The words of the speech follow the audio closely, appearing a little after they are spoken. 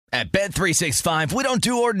At Bet365, we don't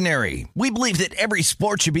do ordinary. We believe that every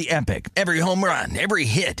sport should be epic. Every home run, every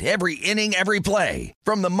hit, every inning, every play.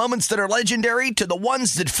 From the moments that are legendary to the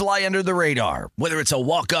ones that fly under the radar. Whether it's a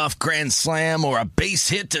walk-off grand slam or a base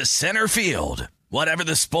hit to center field. Whatever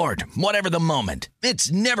the sport, whatever the moment.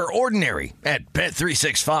 It's never ordinary at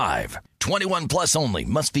Bet365. 21 plus only.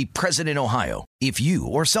 Must be present in Ohio. If you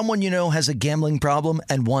or someone you know has a gambling problem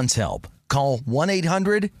and wants help, call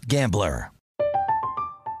 1-800-GAMBLER.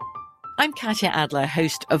 I'm Katya Adler,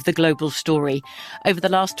 host of The Global Story. Over the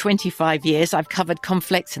last 25 years, I've covered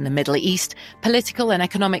conflicts in the Middle East, political and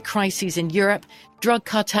economic crises in Europe, drug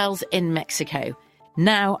cartels in Mexico.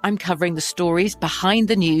 Now I'm covering the stories behind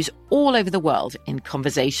the news all over the world in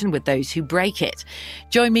conversation with those who break it.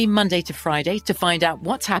 Join me Monday to Friday to find out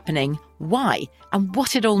what's happening, why, and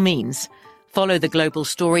what it all means. Follow The Global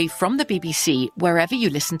Story from the BBC wherever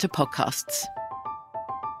you listen to podcasts.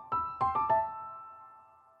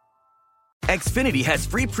 Xfinity has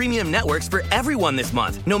free premium networks for everyone this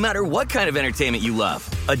month, no matter what kind of entertainment you love.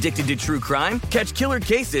 Addicted to true crime? Catch killer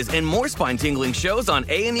cases and more spine-tingling shows on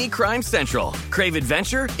A&E Crime Central. Crave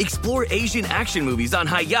adventure? Explore Asian action movies on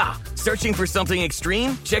Hi-YAH. Searching for something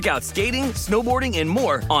extreme? Check out skating, snowboarding, and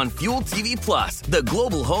more on Fuel TV Plus, the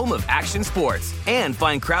global home of action sports. And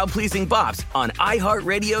find crowd-pleasing bops on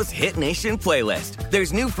iHeartRadio's Hit Nation playlist.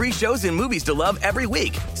 There's new free shows and movies to love every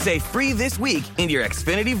week. Say free this week in your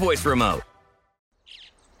Xfinity voice remote.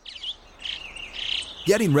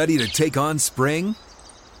 Getting ready to take on spring?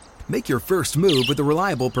 Make your first move with the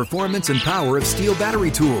reliable performance and power of Steel battery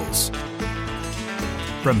tools.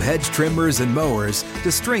 From hedge trimmers and mowers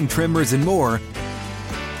to string trimmers and more,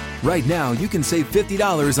 right now you can save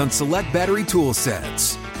 $50 on select battery tool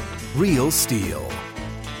sets. Real Steel.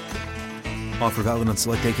 Offer valid on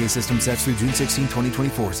select AK system sets through June 16,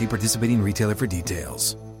 2024. See participating retailer for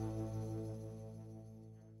details.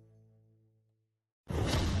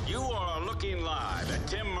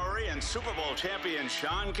 Super Bowl champion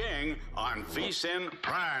Sean King on VSiN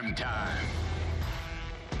Primetime.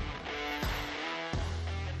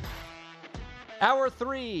 Hour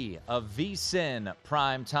 3 of VSiN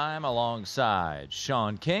Primetime alongside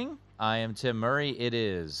Sean King. I am Tim Murray. It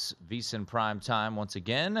is VSiN Primetime once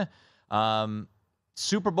again.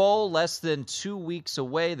 Super Bowl less than 2 weeks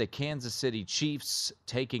away. The Kansas City Chiefs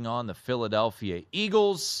taking on the Philadelphia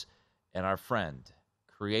Eagles. And our friend,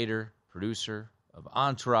 creator, producer of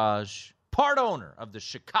Entourage, part owner of the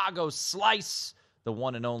Chicago Slice, the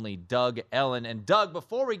one and only Doug Ellin. And Doug,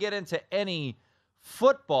 before we get into any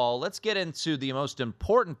football, let's get into the most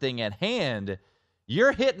important thing at hand.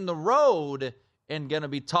 You're hitting the road and going to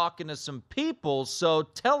be talking to some people, so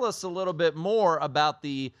tell us a little bit more about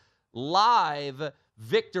the Live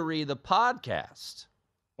Victory, the podcast.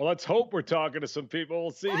 Well, let's hope we're talking to some people.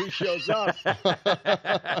 We'll see who shows up.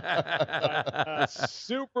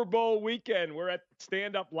 Super Bowl weekend. We're at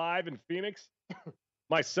Stand Up Live in Phoenix.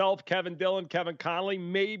 Myself, Kevin Dillon, Kevin Connolly,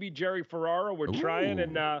 maybe Jerry Ferrara. We're trying,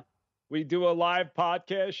 and we do a live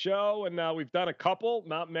podcast show, and we've done a couple,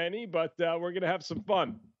 not many, but we're going to have some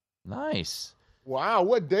fun. Nice. Wow.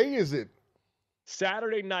 What day is it?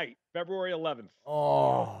 Saturday night, February 11th.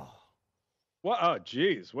 Oh. What? Oh,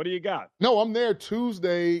 geez. What do you got? No, I'm there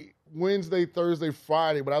Tuesday, Wednesday, Thursday,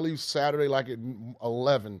 Friday, but I leave Saturday like at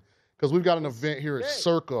 11 because we've got an event here at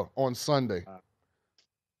Circa on Sunday.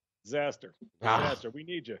 Disaster. We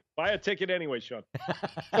need you. Buy a ticket anyway, Sean.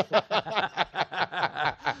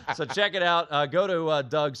 So check it out. Go to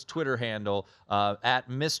Doug's Twitter handle at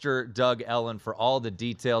Mr. Doug Ellin for all the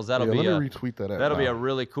details. That'll be let me retweet that. That'll be a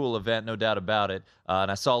really cool event, no doubt about it.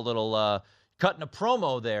 And I saw a little cutting a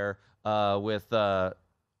promo there. With Dylan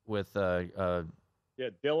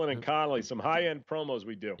and Connolly, some high-end promos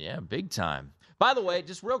we do. Yeah, big time. By the way,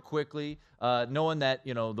 just real quickly, knowing that,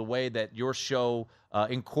 the way that your show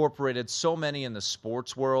incorporated so many in the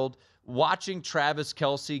sports world, watching Travis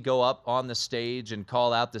Kelce go up on the stage and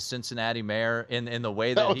call out the Cincinnati mayor in the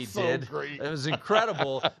way that he did, it was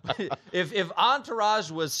incredible. If Entourage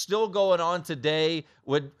was still going on today,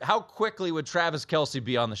 how quickly would Travis Kelce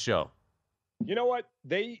be on the show? You know what?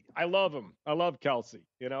 I love him. I love Kelce,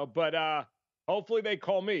 but hopefully they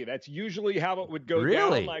call me. That's usually how it would go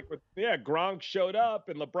down. Like Gronk showed up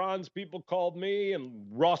and LeBron's people called me and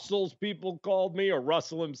Russell's people called me, or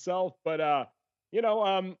Russell himself. But,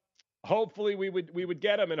 hopefully we would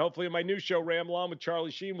get him. And hopefully in my new show, Ramble On with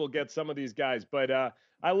Charlie Sheen, we'll get some of these guys. But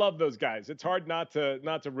I love those guys. It's hard not to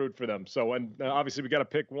root for them. So, and obviously we got to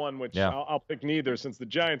pick one, which I'll pick neither since the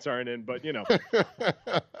Giants aren't in, but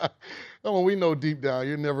Well, we know deep down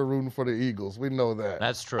you're never rooting for the Eagles. We know that.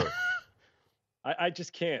 That's true. I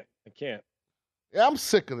just can't. I can't. Yeah, I'm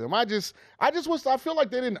sick of them. I feel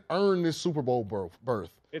like they didn't earn this Super Bowl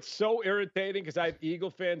berth. It's so irritating because I have Eagle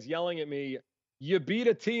fans yelling at me, you beat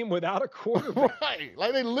a team without a quarterback. Right.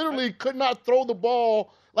 Like they literally could not throw the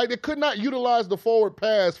ball. Like they could not utilize the forward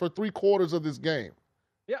pass for 3/4 of this game.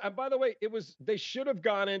 Yeah, and by the way, they should have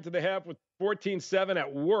gone into the half with 14-7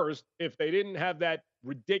 at worst if they didn't have that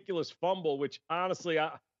ridiculous fumble, which honestly,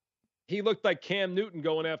 he looked like Cam Newton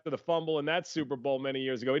going after the fumble in that Super Bowl many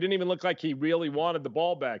years ago. He didn't even look like he really wanted the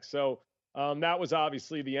ball back. So that was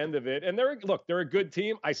obviously the end of it. And they're a good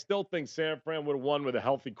team. I still think San Fran would have won with a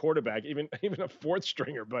healthy quarterback, even a fourth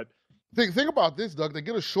stringer. But think about this, Doug. They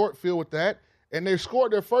get a short field with that, and they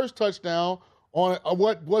scored their first touchdown on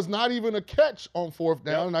what was not even a catch on fourth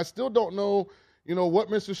down. Yep. And I still don't know, what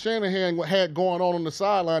Mr. Shanahan had going on the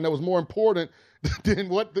sideline that was more important than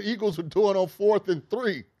what the Eagles were doing on 4th and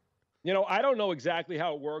 3. I don't know exactly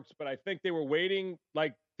how it works, but I think they were waiting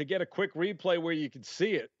to get a quick replay where you could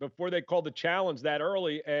see it before they called the challenge that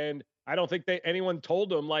early. And I don't think anyone told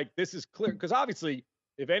them this is clear, because obviously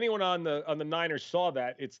if anyone on the Niners saw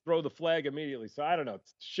that, it's throw the flag immediately. So I don't know.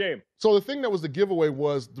 It's a shame. So the thing that was the giveaway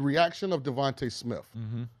was the reaction of Devontae Smith.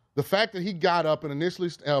 Mm-hmm. The fact that he got up and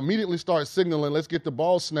immediately started signaling, let's get the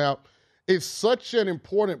ball snapped. It's such an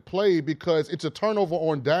important play because it's a turnover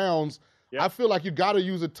on downs. Yep. I feel like you got to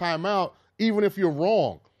use a timeout even if you're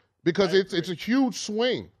wrong, because it's a huge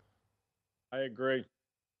swing. I agree.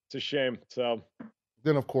 It's a shame. So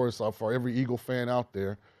then, of course, for every Eagle fan out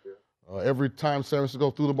there, every time San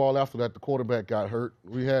Francisco threw the ball after that, the quarterback got hurt.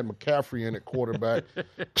 We had McCaffrey in at quarterback.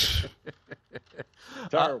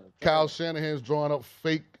 Terrible. Kyle Shanahan's drawing up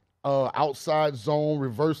fake outside zone,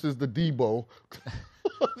 reverses the Debo.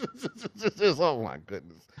 Oh, my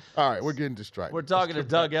goodness. All right, we're getting distracted. We're talking to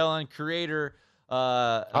Doug Ellin, creator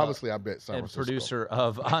obviously, I bet San and Francisco. Producer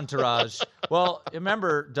of Entourage. Well,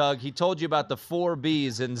 remember, Doug, he told you about the 4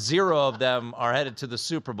 Bs, and 0 of them are headed to the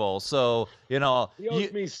Super Bowl. So, he owes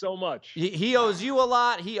me so much. He owes you a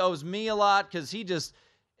lot. He owes me a lot because he just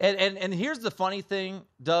and here's the funny thing,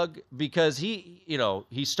 Doug, because he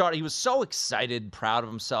was so excited, proud of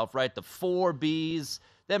himself, right? The 4 Bs.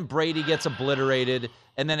 Then Brady gets obliterated,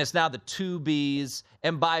 and then it's now the 2 Bs.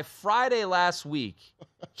 And by Friday last week,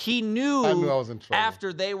 he knew, I was in trouble.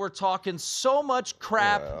 After they were talking so much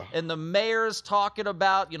crap and the mayor's talking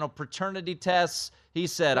about, paternity tests, he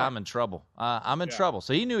said, I'm in trouble. I'm in trouble.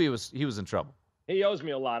 So he knew he was in trouble. He owes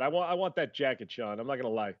me a lot. I want that jacket, Sean. I'm not going to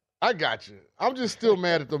lie. I got you. I'm just still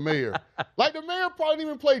mad at the mayor. Like, the mayor probably didn't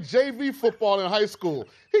even play JV football in high school.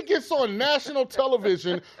 He gets on national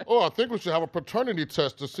television. I think we should have a paternity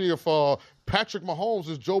test to see if Patrick Mahomes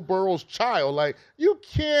is Joe Burrow's child. Like, you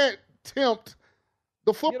can't tempt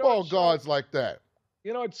the football gods like that.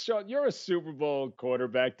 Sean, you're a Super Bowl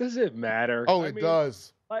quarterback. Does it matter? Oh, it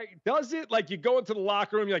does. Does it? You go into the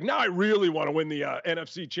locker room, you're like, now I really want to win the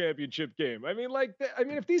NFC Championship game.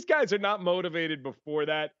 If these guys are not motivated before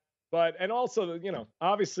that, and also,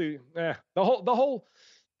 obviously, the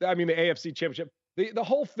AFC Championship, the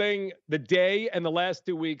whole thing, the day and the last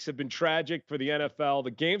 2 weeks have been tragic for the NFL.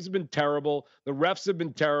 The games have been terrible. The refs have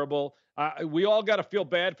been terrible. We all got to feel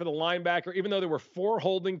bad for the linebacker, even though there were 4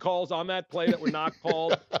 holding calls on that play that were not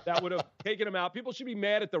called that would have taken him out. People should be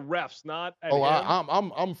mad at the refs, not at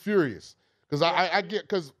him. I'm furious because I get,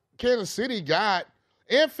 because Kansas City got,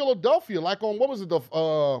 and Philadelphia, on what was it,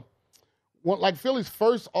 Philly's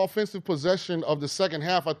first offensive possession of the second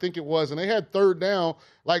half, I think it was, and they had 3rd down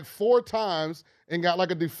 4 times and got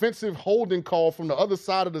a defensive holding call from the other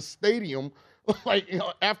side of the stadium,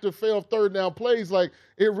 after failed 3rd down plays.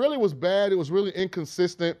 It really was bad. It was really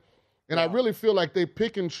inconsistent, and I really feel like they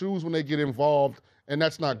pick and choose when they get involved, and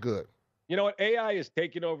that's not good. You know what? AI is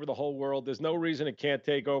taking over the whole world. There's no reason it can't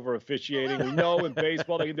take over officiating. We know in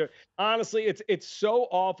baseball they can do it. Honestly, it's so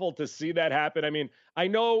awful to see that happen. I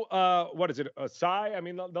know what is it? Asai?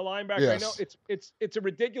 The linebacker. Yes. I know it's a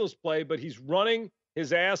ridiculous play, but he's running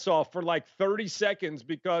his ass off for 30 seconds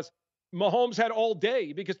because Mahomes had all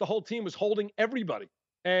day because the whole team was holding everybody.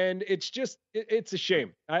 And it's just it's a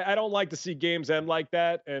shame. I don't like to see games end like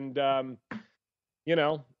that. And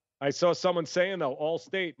I saw someone saying, though,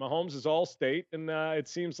 All-State. Mahomes is All-State, and it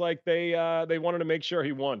seems like they wanted to make sure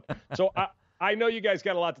he won. So I know you guys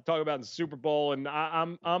got a lot to talk about in the Super Bowl, and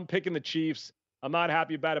I'm picking the Chiefs. I'm not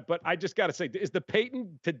happy about it, but I just got to say, is the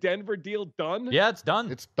Peyton to Denver deal done? Yeah, it's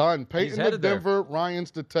done. It's done. Peyton to Denver, Ryans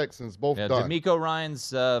to Texans, both done. DeMeco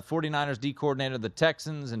Ryans, 49ers D coordinator of the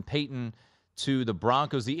Texans, and Peyton to the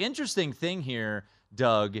Broncos. The interesting thing here,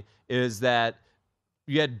 Doug, is that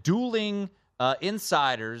you had dueling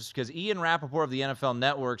insiders, because Ian Rappaport of the NFL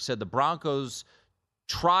Network said the Broncos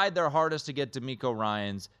tried their hardest to get DeMeco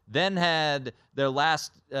Ryans, then had their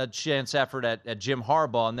last chance effort at Jim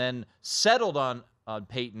Harbaugh, and then settled on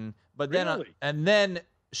Peyton. But then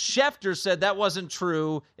Schefter said that wasn't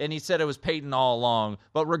true, and he said it was Peyton all along.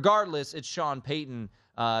 But regardless, it's Sean Payton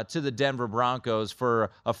to the Denver Broncos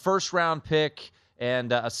for a first-round pick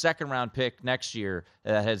and a second-round pick next year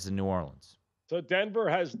that heads to New Orleans. So Denver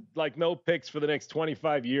has no picks for the next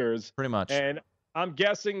 25 years. Pretty much. And I'm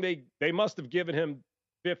guessing they must have given him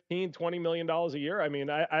 $15, $20 million a year. I mean,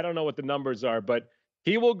 I don't know what the numbers are, but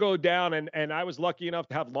he will go down. And I was lucky enough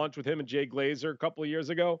to have lunch with him and Jay Glazer a couple of years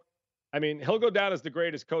ago. I mean, he'll go down as the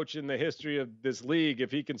greatest coach in the history of this league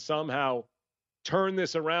if he can somehow turn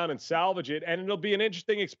this around and salvage it. And it'll be an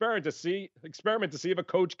interesting experiment to see if a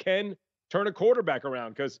coach can turn a quarterback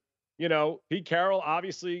around. Because, Pete Carroll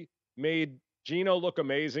obviously made Geno look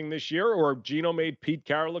amazing this year, or Geno made Pete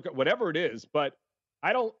Carroll look, whatever it is. But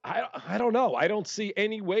I don't know. I don't see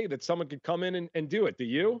any way that someone could come in and do it. Do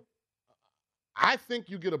you? I think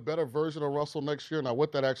you get a better version of Russell next year. Now,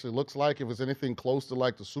 what that actually looks like, if it's anything close to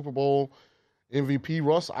the Super Bowl MVP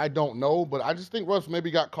Russ, I don't know. But I just think Russ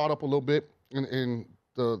maybe got caught up a little bit in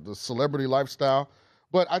the celebrity lifestyle.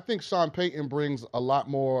 But I think Sean Payton brings a lot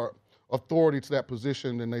more authority to that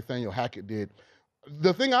position than Nathaniel Hackett did.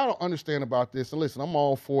 The thing I don't understand about this, and listen, I'm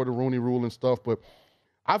all for the Rooney Rule and stuff, but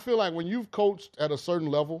I feel like when you've coached at a certain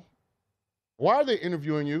level, why are they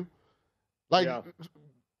interviewing you? You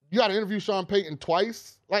got to interview Sean Payton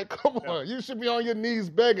twice? Come on. You should be on your knees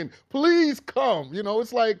begging, please come.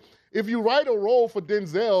 It's like if you write a role for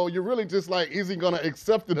Denzel, you're really just is he going to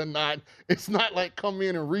accept it or not? It's not come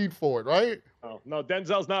in and read for it, right? Oh, no,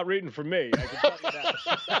 Denzel's not reading for me. I can tell you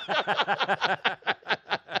that.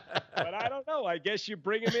 But I don't know. I guess you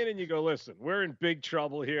bring him in and you go, listen, we're in big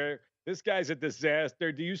trouble here. This guy's a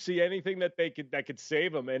disaster. Do you see anything that could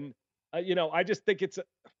save him? And, I just think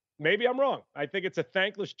maybe I'm wrong. I think it's a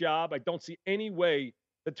thankless job. I don't see any way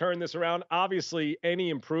to turn this around. Obviously, any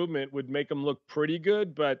improvement would make him look pretty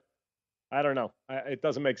good, but I don't know. It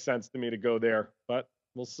doesn't make sense to me to go there, but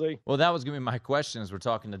we'll see. Well, that was going to be my question as we're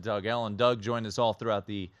talking to Doug Ellen. Doug joined us all throughout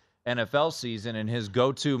the NFL season, and his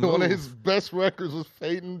go-to move. One of his best records was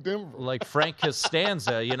fading Denver. Like Frank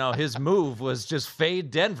Costanza, his move was just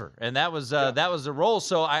fade Denver, and that was the role.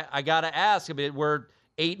 So I got to ask. I mean, we're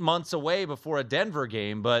 8 months away before a Denver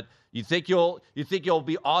game, but you think you'll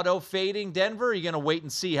be auto fading Denver? Or are you going to wait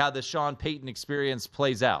and see how the Sean Payton experience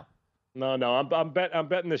plays out? No, I'm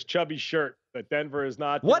betting this Chubby shirt that Denver is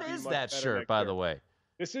not. What is that shirt, by the way?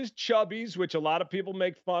 This is Chubby's, which a lot of people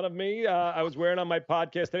make fun of me. I was wearing on my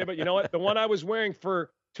podcast today, but you know what? The one I was wearing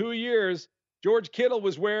for 2 years, George Kittle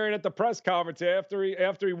was wearing at the press conference after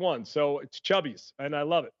he won. So it's Chubby's, and I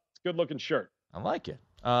love it. It's a good-looking shirt. I like it.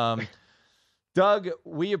 Doug,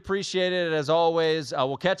 we appreciate it as always.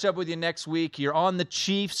 We'll catch up with you next week. You're on the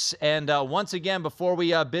Chiefs. And once again, before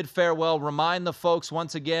we bid farewell, remind the folks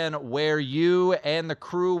once again where you and the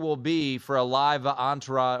crew will be for a live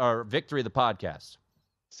Entourage or Victory the podcast.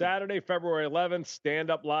 Saturday, February 11th, Stand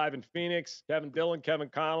Up Live in Phoenix. Kevin Dillon, Kevin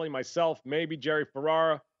Connolly, myself, maybe Jerry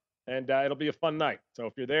Ferrara. And it'll be a fun night. So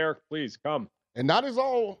if you're there, please come. And that is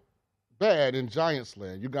all bad in Giants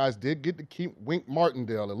land. You guys did get to keep Wink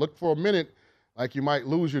Martindale. It looked for a minute like you might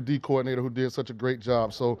lose your D coordinator who did such a great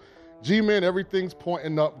job. So, G-Men, everything's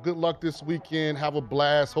pointing up. Good luck this weekend. Have a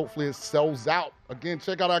blast. Hopefully it sells out. Again,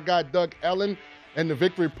 check out our guy Doug Ellen and the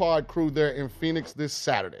Victory Pod crew there in Phoenix this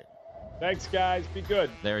Saturday. Thanks, guys. Be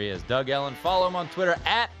good. There he is, Doug Ellen. Follow him on Twitter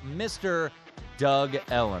at Mr. Doug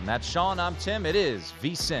Ellen. That's Sean. I'm Tim. It is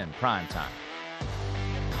VSiN Primetime.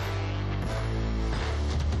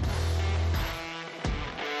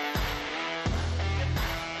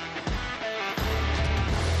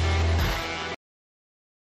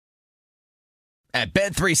 At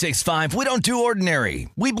Bet365, we don't do ordinary.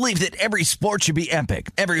 We believe that every sport should be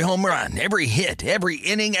epic. Every home run, every hit, every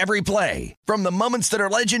inning, every play. From the moments that are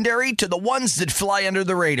legendary to the ones that fly under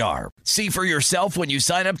the radar. See for yourself when you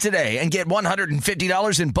sign up today and get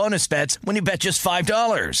 $150 in bonus bets when you bet just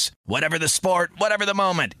 $5. Whatever the sport, whatever the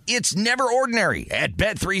moment, it's never ordinary at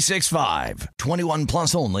Bet365. 21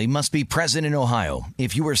 plus only. Must be present in Ohio.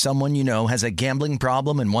 If you or someone you know has a gambling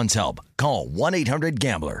problem and wants help, call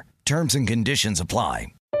 1-800-GAMBLER. Terms and conditions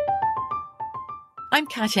apply. I'm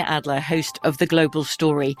Katya Adler, host of The Global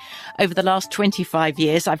Story. Over the last 25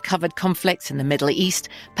 years, I've covered conflicts in the Middle East,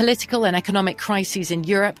 political and economic crises in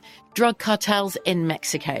Europe, drug cartels in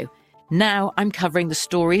Mexico. Now I'm covering the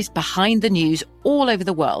stories behind the news all over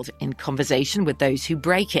the world in conversation with those who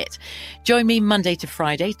break it. Join me Monday to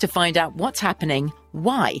Friday to find out what's happening,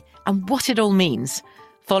 why, and what it all means.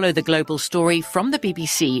 Follow The Global Story from the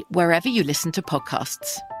BBC wherever you listen to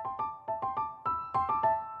podcasts.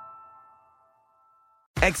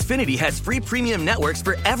 Xfinity has free premium networks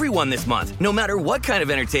for everyone this month, no matter what kind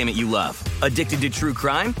of entertainment you love. Addicted to true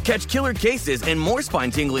crime? Catch killer cases and more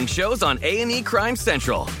spine-tingling shows on A&E Crime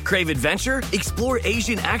Central. Crave adventure? Explore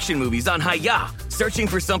Asian action movies on Hi-YAH. Searching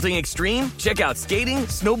for something extreme? Check out skating,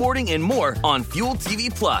 snowboarding, and more on Fuel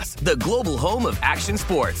TV Plus, the global home of action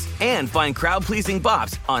sports. And find crowd-pleasing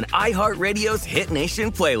bops on iHeartRadio's Hit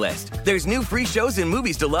Nation playlist. There's new free shows and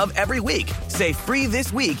movies to love every week. Say free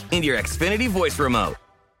this week in your Xfinity voice remote.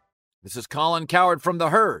 This is Colin Cowherd from The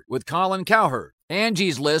Herd with Colin Cowherd.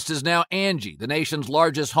 Angie's List is now Angie, the nation's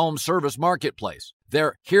largest home service marketplace.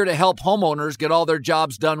 They're here to help homeowners get all their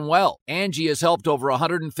jobs done well. Angie has helped over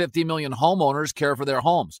 150 million homeowners care for their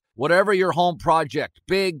homes. Whatever your home project,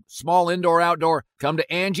 big, small, indoor, outdoor, come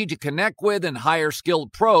to Angie to connect with and hire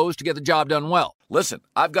skilled pros to get the job done well. Listen,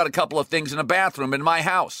 I've got a couple of things in a bathroom in my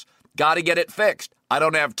house. Got to get it fixed. I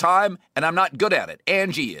don't have time, and I'm not good at it.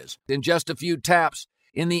 Angie is. In just a few taps,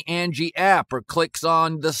 in the Angie app or clicks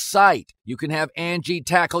on the site, you can have Angie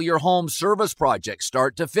tackle your home service project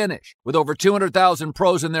start to finish. With over 200,000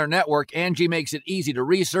 pros in their network, Angie makes it easy to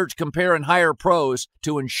research, compare, and hire pros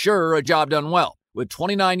to ensure a job done well. With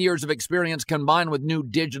 29 years of experience combined with new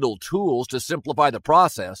digital tools to simplify the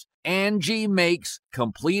process, Angie makes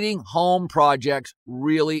completing home projects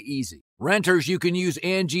really easy. Renters, you can use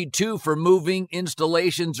Angie too for moving,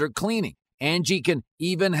 installations, or cleaning. Angie can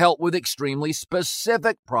even help with extremely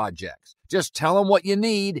specific projects. Just tell them what you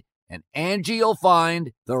need, and Angie will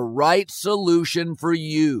find the right solution for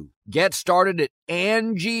you. Get started at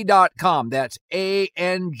Angie.com. That's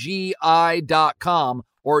ANGI.com,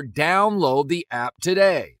 or download the app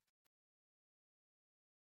today.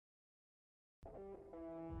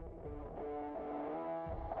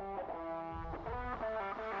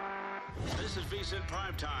 This is VSiN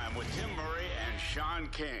Primetime with Tim Murray and Sean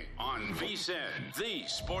King on VSiN, the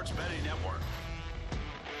sports betting network.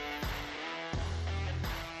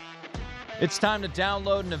 It's time to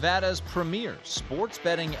download Nevada's premier sports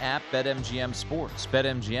betting app, BetMGM Sports.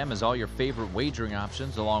 BetMGM has all your favorite wagering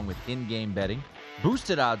options, along with in-game betting,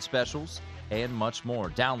 boosted odds specials, and much more.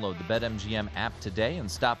 Download the BetMGM app today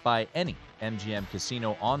and stop by any MGM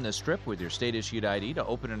casino on the Strip with your state-issued ID to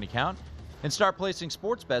open an account and start placing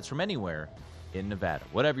sports bets from anywhere in Nevada.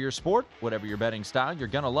 Whatever your sport, whatever your betting style, you're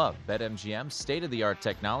going to love BetMGM's state-of-the-art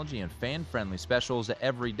technology and fan-friendly specials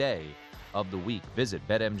every day of the week. Visit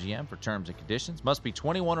BetMGM for terms and conditions. Must be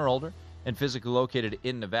 21 or older and physically located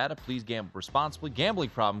in Nevada. Please gamble responsibly. Gambling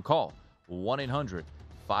problem, call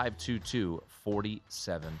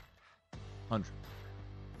 1-800-522-4700.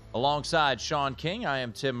 Alongside Sean King, I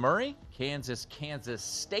am Tim Murray. Kansas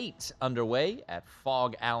State underway at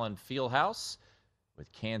Fog Allen Fieldhouse,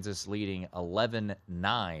 with Kansas leading 11-9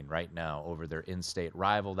 right now over their in-state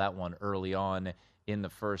rival. That one early on in the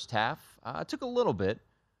first half. I took a little bit,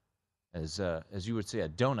 as you would say, a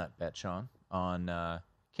donut bet, Sean, on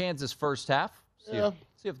Kansas first half. See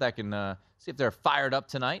if that can see if they're fired up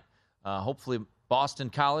tonight. Hopefully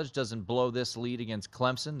Boston College doesn't blow this lead against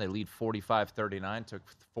Clemson. They lead 45-39, took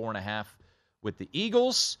 4.5 with the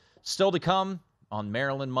Eagles. Still to come on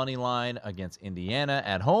Maryland money line against Indiana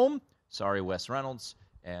at home. Sorry, Wes Reynolds.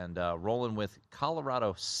 And rolling with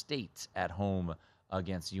Colorado State at home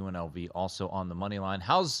against UNLV, also on the money line.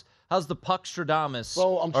 How's the Puckstradamus?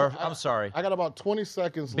 So I'm sorry. I got about 20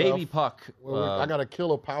 seconds Baby left. Baby Puck. I got to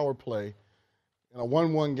kill a power play in a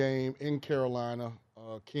 1-1 game in Carolina.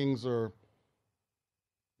 Kings they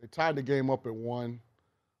tied the game up at 1.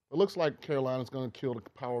 It looks like Carolina's going to kill the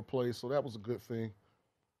power play, so that was a good thing.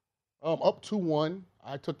 Up 2-1.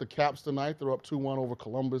 I took the Caps tonight. They're up 2-1 over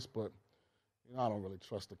Columbus, but I don't really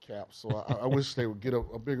trust the Caps, so I wish they would get a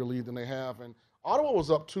bigger lead than they have. And Ottawa was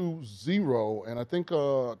up 2-0, and I think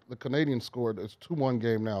the Canadians scored. It's a 2-1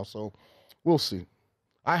 game now, so we'll see.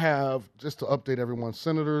 I have, just to update everyone,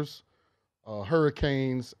 Senators,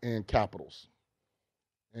 Hurricanes, and Capitals.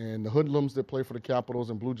 And the Hoodlums that play for the Capitals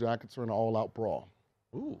and Blue Jackets are in an all-out brawl.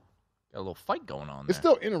 Ooh, got a little fight going on there. It's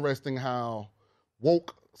still interesting how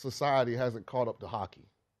woke society hasn't caught up to hockey.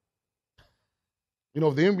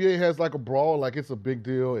 If the NBA has like a brawl, like it's a big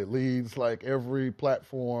deal. It leads like every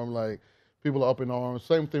platform, like people are up in arms.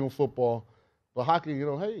 Same thing with football. But hockey,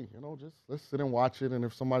 just let's sit and watch it. And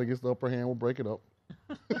if somebody gets the upper hand, we'll break it up.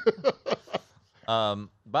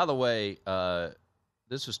 By the way,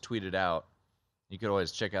 this was tweeted out. You could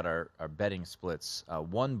always check out our betting splits.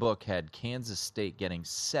 One book had Kansas State getting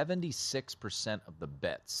 76% of the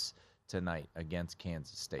bets tonight against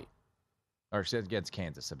Kansas State. Or against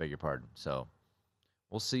Kansas, I beg your pardon. So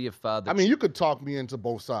We'll see if you could talk me into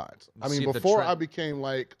both sides. I mean, before I became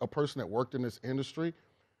like a person that worked in this industry,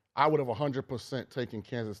 I would have 100% taken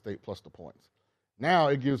Kansas State plus the points. Now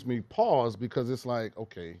it gives me pause because it's like,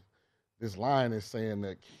 okay, this line is saying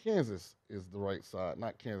that Kansas is the right side,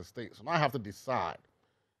 not Kansas State. So now I have to decide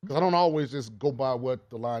because I don't always just go by what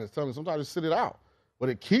the line is telling me. Sometimes I just sit it out. But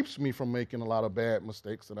it keeps me from making a lot of bad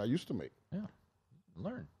mistakes that I used to make. Yeah,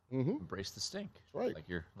 learn, embrace the stink. That's right, like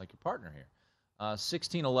your partner here.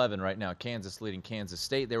 16-11 right now. Kansas leading Kansas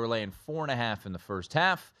State. They were laying 4.5 in the first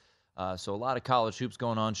half. So a lot of college hoops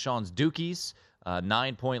going on. Sean's Dukies,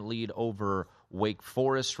 9-point lead over Wake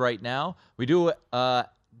Forest right now. We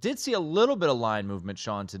did see a little bit of line movement,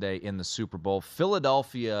 Sean, today in the Super Bowl.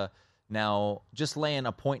 Philadelphia now just laying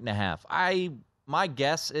 1.5. My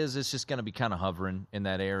guess is it's just going to be kind of hovering in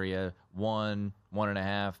that area, 1,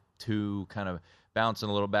 1.5, 2, kind of bouncing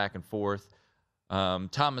a little back and forth.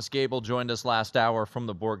 Thomas Gable joined us last hour from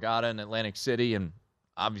the Borgata in Atlantic City, and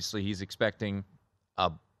obviously he's expecting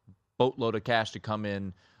a boatload of cash to come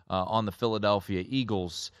in on the Philadelphia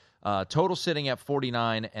Eagles. Total sitting at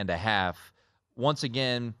 49.5. Once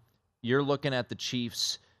again, you're looking at the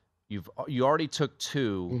Chiefs. You already took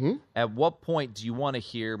 2. Mm-hmm. At what point do you want to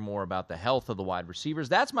hear more about the health of the wide receivers?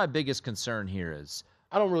 That's my biggest concern here is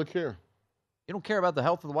I don't really care. You don't care about the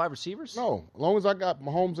health of the wide receivers? No. As long as I got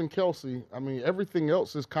Mahomes and Kelsey, I mean, everything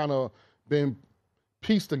else has kind of been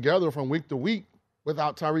pieced together from week to week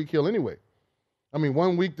without Tyreek Hill anyway. I mean,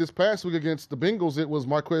 1 week this past week against the Bengals, it was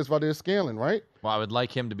Marquez Valdes-Scantling, right? Well, I would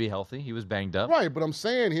like him to be healthy. He was banged up. Right, but I'm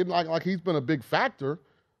saying he's been a big factor.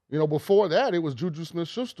 You know, before that, it was Juju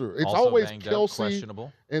Smith-Schuster. It's also always Kelsey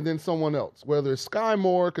questionable, and then someone else, whether it's Sky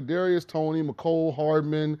Moore, Kadarius Toney, McCole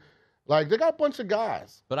Hardman. Like, they got a bunch of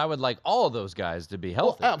guys. But I would like all of those guys to be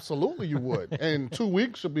healthy. Well, absolutely you would. And 2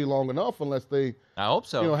 weeks should be long enough unless they I hope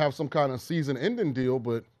so. Have some kind of season-ending deal.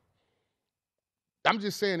 But I'm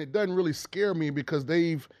just saying it doesn't really scare me because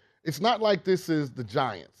it's not like this is the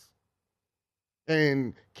Giants.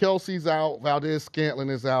 And Kelsey's out, Valdes-Scantling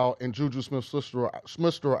is out, and Juju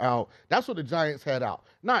Smith-Schuster out. That's what the Giants had out.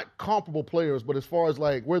 Not comparable players, but as far as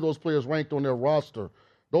like where those players ranked on their roster,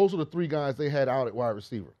 those are the 3 guys they had out at wide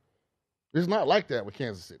receiver. It's not like that with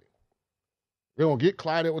Kansas City. They're going to get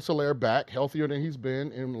Clyde Edwards-Helaire back, healthier than he's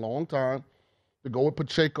been in a long time. To go with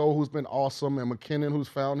Pacheco, who's been awesome, and McKinnon, who's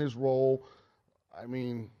found his role. I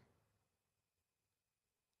mean,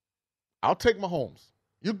 I'll take Mahomes.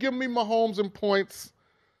 You give me Mahomes in points,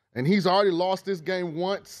 and he's already lost this game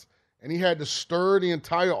once, and he had to stir the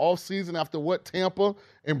entire offseason after what Tampa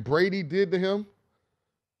and Brady did to him.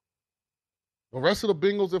 The rest of the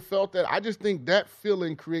Bengals have felt that. I just think that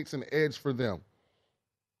feeling creates an edge for them.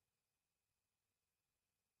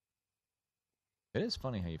 It is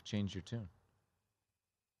funny how you've changed your tune.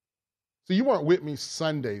 So you weren't with me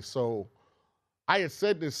Sunday, so I had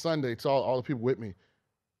said this Sunday to all the people with me.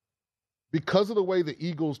 Because of the way the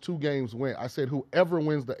Eagles' 2 games went, I said whoever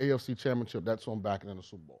wins the AFC Championship, that's who I'm backing in the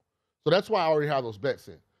Super Bowl. So that's why I already have those bets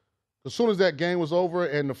in. As soon as that game was over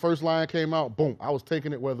and the first line came out, boom, I was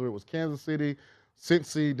taking it whether it was Kansas City,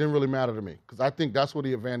 Cincy, didn't really matter to me because I think that's where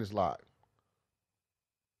the advantage lied.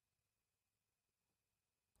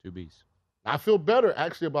 2 Bs. I feel better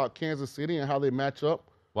actually about Kansas City and how they match up.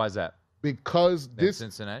 Why is that? Because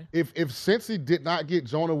Cincinnati? If Cincy did not get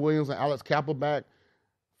Jonah Williams and Alex Cappa back,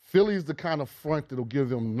 Philly's the kind of front that'll give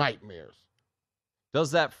them nightmares. Does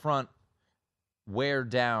that front wear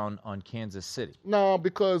down on Kansas City? No,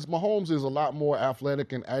 because Mahomes is a lot more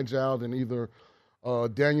athletic and agile than either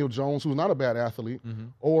Daniel Jones, who's not a bad athlete,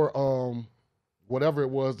 or whatever it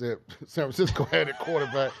was that San Francisco had at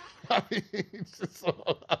quarterback. I mean,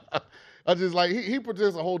 he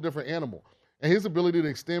presents a whole different animal. And his ability to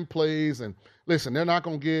extend plays, and listen, they're not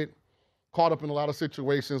going to get caught up in a lot of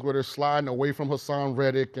situations where they're sliding away from Hassan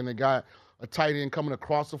Reddick and they got a tight end coming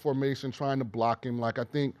across the formation trying to block him. Like, I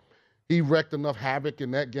think he wreaked enough havoc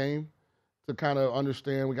in that game to kind of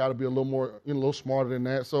understand we got to be a little more, a little smarter than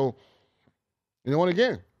that. So, and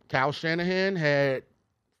again, Kyle Shanahan had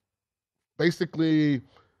basically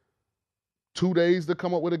 2 days to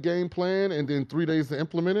come up with a game plan and then 3 days to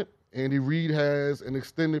implement it. Andy Reid has an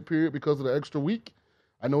extended period because of the extra week.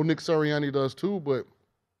 I know Nick Sirianni does too, but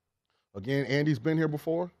again, Andy's been here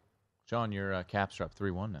before. John, your Caps are up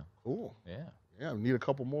 3-1 now. Cool. Yeah. Yeah, we need a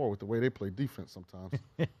couple more with the way they play defense sometimes.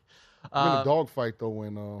 I'm in a dogfight, though,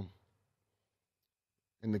 in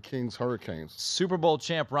the Kings Hurricanes. Super Bowl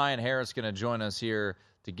champ Ryan Harris going to join us here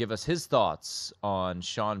to give us his thoughts on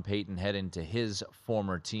Sean Payton heading to his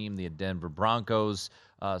former team, the Denver Broncos.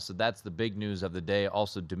 So that's the big news of the day.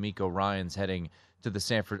 Also, DeMeco Ryans heading to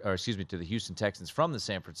the to the Houston Texans from the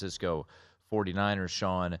San Francisco 49ers,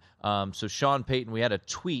 Sean. So Sean Payton, we had a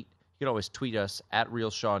tweet. You can always tweet us at Real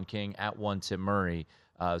Sean King, at One Tim Murray.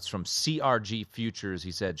 It's from CRG Futures.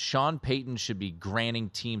 He said, Sean Payton should be granting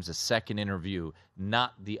teams a second interview,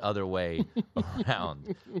 not the other way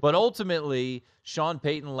around. But ultimately, Sean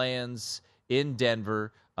Payton lands in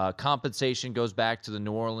Denver. Compensation goes back to the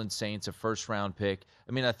New Orleans Saints, a first-round pick.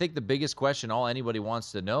 I mean, I think the biggest question all anybody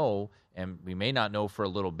wants to know, and we may not know for a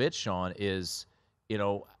little bit, Sean, is,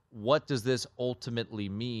 what does this ultimately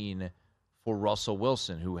mean for Russell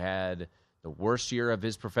Wilson, who had the worst year of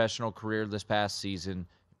his professional career this past season?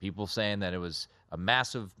 People saying that it was a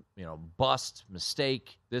massive, bust,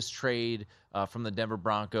 mistake, this trade from the Denver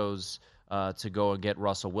Broncos to go and get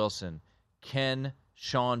Russell Wilson. Can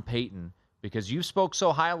Sean Payton, because you spoke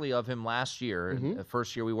so highly of him last year, the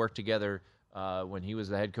first year we worked together when he was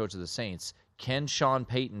the head coach of the Saints, can Sean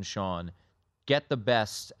Payton, get the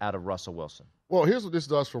best out of Russell Wilson? Well, here's what this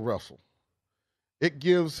does for Russell. It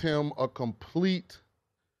gives him a complete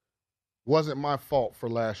wasn't my fault for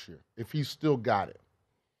last year, if he still got it.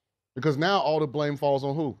 Because now all the blame falls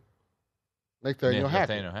on who? Nathaniel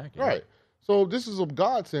Hackett. Right. So this is a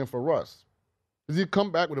godsend for Russ. Because he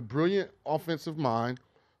come back with a brilliant offensive mind.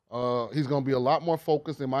 He's going to be a lot more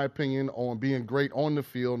focused, in my opinion, on being great on the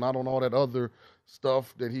field, not on all that other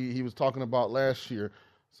stuff that he was talking about last year.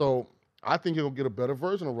 So I think he'll get a better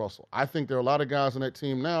version of Russell. I think there are a lot of guys on that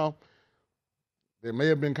team now that may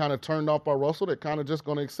have been kind of turned off by Russell that kind of just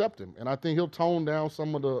going to accept him. And I think he'll tone down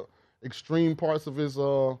some of the extreme parts of his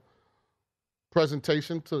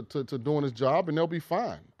presentation to doing his job, and they'll be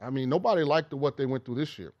fine. I mean, nobody liked what they went through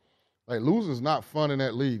this year. Like, losing's not fun in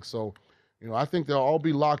that league. So, I think they'll all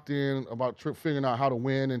be locked in about figuring out how to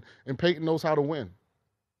win, and Peyton knows how to win.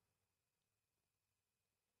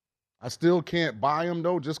 I still can't buy him,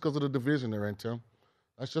 though, just because of the division they're in, Tim.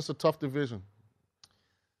 That's just a tough division.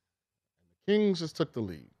 The Kings just took the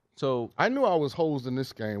lead. So I knew I was hosed in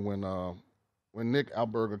this game when Nick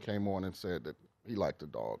Alberga came on and said that he liked the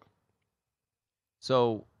dog.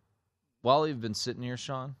 So while you've been sitting here,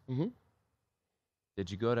 Sean, did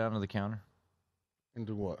you go down to the counter? And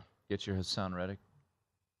do what? Get your Hassan Reddick.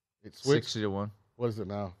 It's 60-1. What is it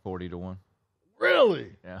now? 40-1.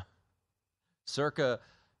 Really? Yeah. Circa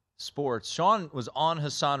Sports. Sean was on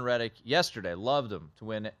Hassan Reddick yesterday. Loved him to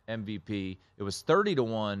win MVP. It was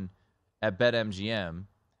 30-1 at BetMGM.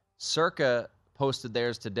 Circa posted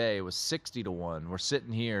theirs today. It was 60-1. We're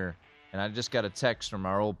sitting here, and I just got a text from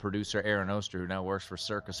our old producer, Aaron Oster, who now works for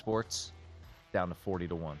Circa Sports, down to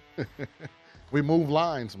 40-1. We move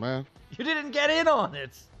lines, man. You didn't get in on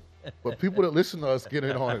it. But people that listen to us get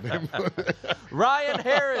in on it. Ryan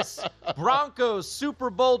Harris, Broncos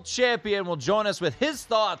Super Bowl champion, will join us with his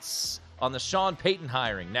thoughts on the Sean Payton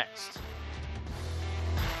hiring next.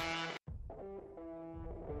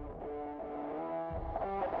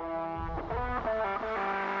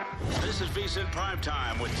 This is VSiN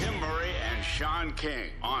Primetime with Tim Murray and Sean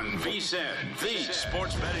King on VSiN, the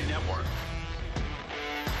Sports Betting Network.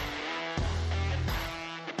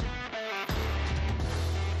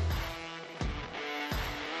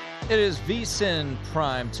 It is VSiN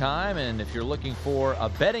Prime Time, and if you're looking for a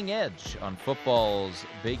betting edge on football's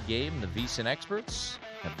big game, the VSiN experts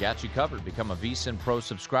have got you covered. Become a VSiN Pro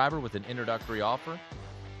subscriber with an introductory offer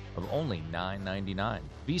of only $9.99.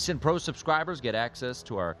 VSiN Pro subscribers get access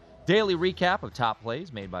to our daily recap of top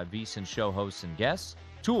plays made by VSiN show hosts and guests,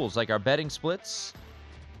 tools like our betting splits,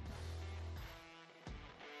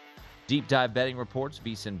 deep dive betting reports,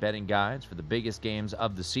 VSiN betting guides for the biggest games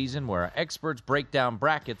of the season, where our experts break down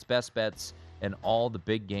brackets, best bets, and all the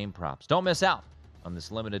big game props. Don't miss out on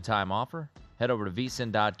this limited time offer. Head over to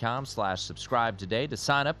vsin.com/subscribe today to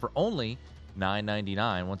sign up for only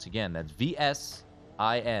 $9.99. Once again, that's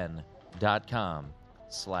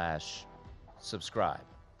vsin.com/subscribe.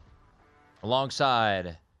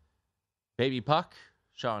 Alongside Baby Puck,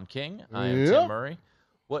 Sean King, I am Tim Murray.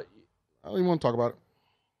 What? I don't even want to talk about it.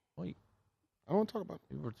 Well, I don't want to talk about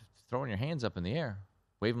it. You were throwing your hands up in the air,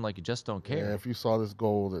 waving like you just don't care. Yeah, if you saw this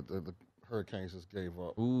goal that the Hurricanes just gave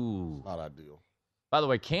up, ooh, not ideal. By the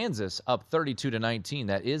way, Kansas up 32-19.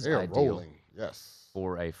 That is They're ideal. Rolling. Yes.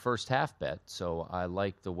 For a first half bet. So I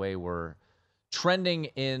like the way we're trending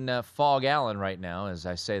in Fog Allen right now. As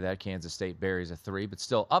I say that, Kansas State buries a 3, but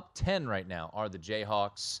still up 10 right now are the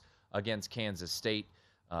Jayhawks against Kansas State,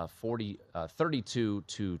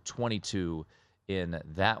 32-22 in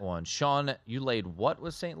that one. Sean, you laid what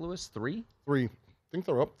with St. Louis? 3? 3. I think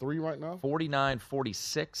they're up 3 right now.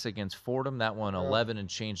 49-46 against Fordham. That one 11 and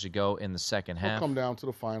change to go in the second half. They'll come down to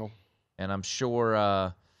the final. And I'm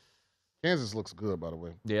sure Kansas looks good, by the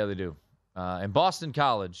way. Yeah, they do. And Boston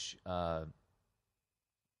College,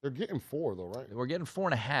 They're getting 4, though, right? We're getting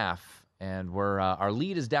 4.5, and we're our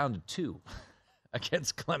lead is down to 2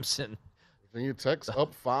 against Clemson. Virginia Tech's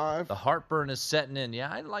up 5. The heartburn is setting in. Yeah,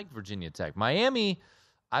 I like Virginia Tech. Miami,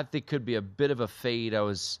 I think, could be a bit of a fade. I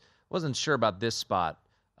wasn't sure about this spot,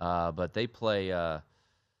 but they play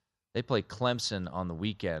Clemson on the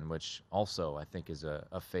weekend, which also I think is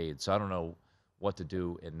a fade. So I don't know what to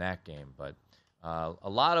do in that game, but a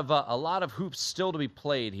lot of hoops still to be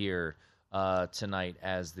played here tonight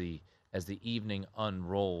as the evening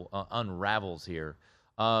unravels here.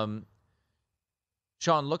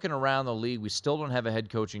 Sean, looking around the league, we still don't have a head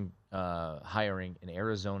coaching hiring in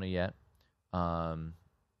Arizona yet. I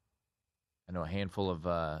know a handful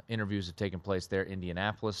of interviews have taken place there.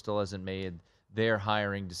 Indianapolis still hasn't made their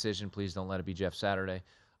hiring decision. Please don't let it be Jeff Saturday.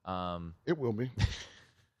 It will be.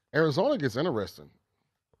 Arizona gets interesting.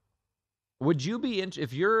 Would you be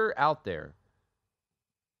if you're out there?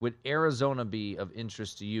 Would Arizona be of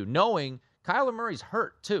interest to you, knowing Kyler Murray's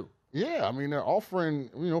hurt too? Yeah, I mean they're offering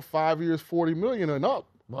 5 years, $40 million and up.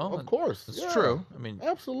 Well, of course, it's true. I mean,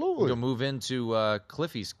 absolutely. You'll move into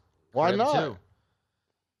Cliffy's. Why not? Too.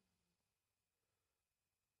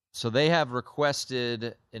 So they have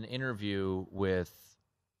requested an interview with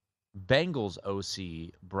Bengals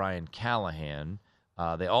OC Brian Callahan.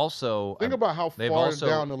 They also think about how far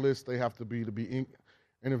down the list they have to be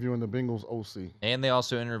interviewing the Bengals OC. And they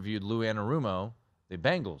also interviewed Lou Anarumo, the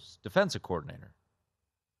Bengals defensive coordinator.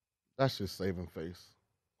 That's just saving face.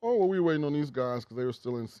 Oh, well, we were waiting on these guys because they were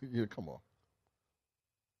still in. Yeah, come on.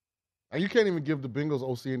 And you can't even give the Bengals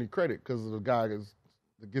OC any credit because of the guy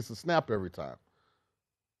that gets a snap every time.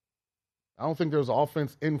 I don't think there's an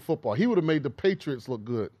offense in football. He would have made the Patriots look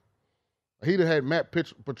good. He'd have had Matt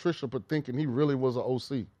Patricia thinking he really was an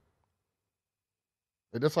OC.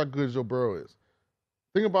 That's how good Joe Burrow is.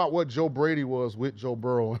 Think about what Joe Brady was with Joe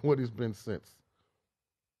Burrow and what he's been since.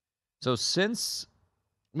 So since...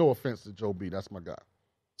 No offense to Joe B. That's my guy.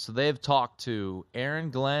 So they've talked to Aaron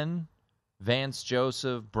Glenn, Vance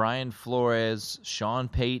Joseph, Brian Flores, Sean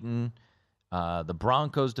Payton, the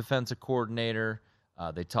Broncos defensive coordinator.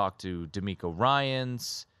 They talked to D'Amico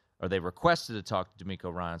Ryans, or they requested to talk to D'Amico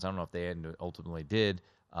Ryans. I don't know if they ultimately did.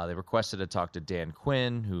 They requested to talk to Dan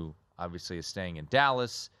Quinn, who obviously is staying in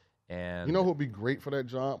Dallas. And you know who would be great for that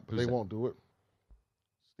job, but they won't do it?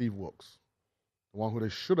 Steve Wilkes, the one who they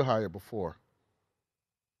should have hired before.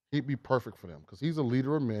 He'd be perfect for them because he's a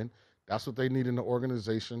leader of men. That's what they need in the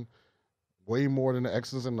organization, way more than the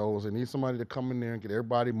X's and O's. They need somebody to come in there and get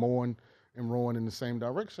everybody mowing and rowing in the same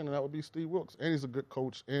direction, and that would be Steve Wilkes. And he's a good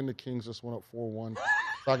coach, and the Kings just went up 4-1.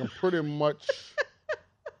 So I can pretty much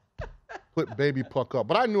put Baby Puck up.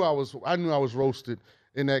 But I knew I was roasted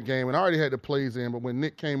in that game, and I already had the plays in. But when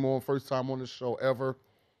Nick came on, first time on the show ever,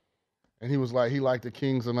 and he was like, he liked the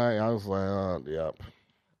Kings tonight, I was like, yep.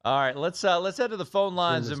 All right, let's head to the phone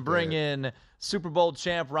lines and bring in Super Bowl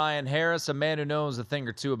champ Ryan Harris, a man who knows a thing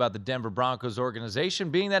or two about the Denver Broncos organization,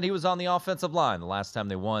 being that he was on the offensive line the last time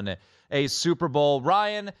they won a Super Bowl.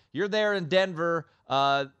 Ryan, you're there in Denver.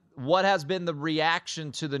 What has been the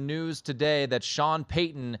reaction to the news today that Sean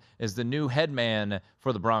Payton is the new head man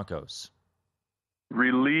for the Broncos?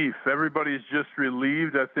 Relief. Everybody's just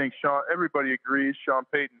relieved. I think everybody agrees Sean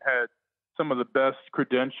Payton had some of the best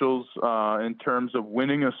credentials in terms of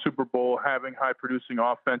winning a Super Bowl, having high-producing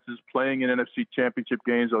offenses, playing in NFC championship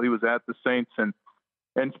games while he was at the Saints. And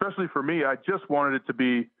especially for me, I just wanted it to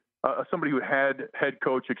be somebody who had head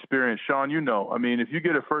coach experience. Sean, I mean, if you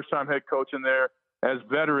get a first-time head coach in there, as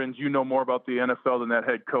veterans, you know more about the NFL than that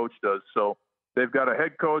head coach does. So they've got a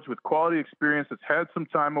head coach with quality experience that's had some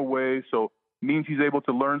time away, so means he's able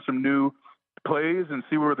to learn some new plays and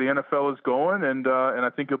see where the NFL is going, and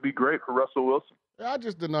I think it'll be great for Russell Wilson. I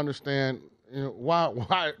just didn't understand,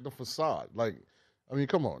 why the facade. Like, I mean,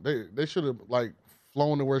 come on, they should have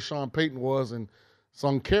flown to where Sean Payton was and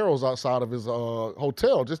sung carols outside of his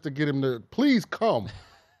hotel just to get him to please come.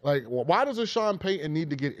 Like, why does a Sean Payton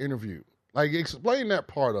need to get interviewed? Like, explain that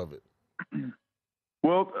part of it.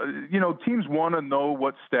 Well, teams want to know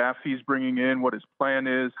what staff he's bringing in, what his plan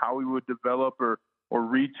is, how he would develop or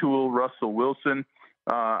retool Russell Wilson.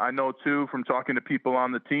 I know, too, from talking to people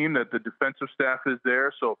on the team that the defensive staff is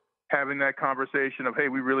there. So having that conversation of, hey,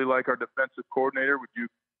 we really like our defensive coordinator. Would you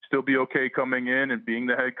still be okay coming in and being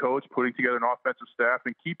the head coach, putting together an offensive staff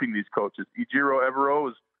and keeping these coaches? Ejiro Evero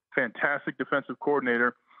is a fantastic defensive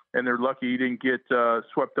coordinator, and they're lucky he didn't get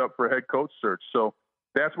swept up for a head coach search. So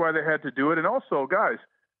that's why they had to do it. And also, guys,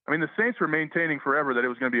 I mean, the Saints were maintaining forever that it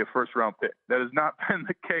was going to be a first-round pick. That has not been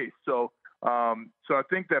the case. So I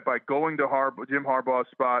think that by going to Jim Harbaugh's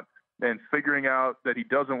spot, and figuring out that he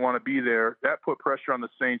doesn't want to be there, that put pressure on the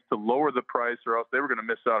Saints to lower the price, or else they were going to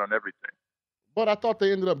miss out on everything. But I thought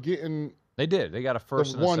they ended up getting. They did. They got a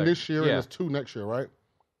first and a one second. this year and there's 2 next year, right?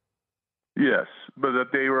 Yes, but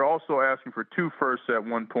that they were also asking for 2 firsts at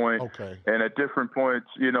one point. Okay. And at different points,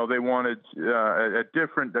 they wanted a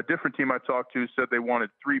different team I talked to said they wanted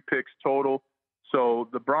 3 picks total. So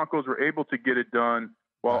the Broncos were able to get it done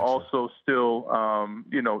while also still,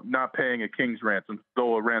 not paying a king's ransom,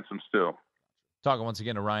 though a ransom still. Talking once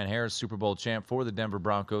again to Ryan Harris, Super Bowl champ for the Denver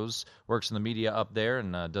Broncos, works in the media up there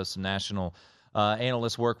and does some national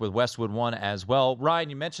analyst work with Westwood One as well. Ryan,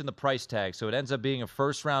 you mentioned the price tag. So it ends up being a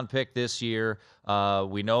first-round pick this year.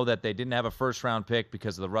 We know that they didn't have a first-round pick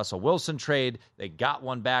because of the Russell Wilson trade. They got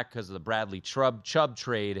one back because of the Bradley Chubb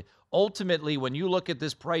trade. Ultimately, when you look at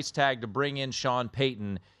this price tag to bring in Sean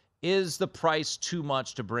Payton, is the price too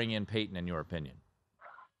much to bring in Payton, in your opinion?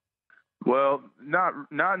 Well, not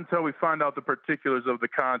until we find out the particulars of the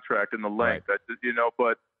contract and the length, right.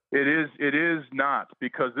 But it is not,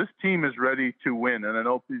 because this team is ready to win. And I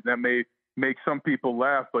know that may make some people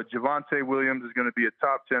laugh, but Javonte Williams is going to be a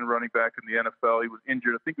top 10 running back in the NFL. He was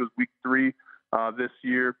injured, I think it was week 3 this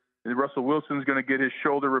year. And Russell Wilson's going to get his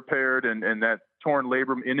shoulder repaired and that torn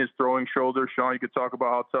labrum in his throwing shoulder. Sean, you could talk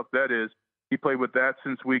about how tough that is. He played with that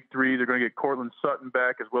since week 3. They're going to get Cortland Sutton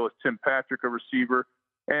back, as well as Tim Patrick, a receiver.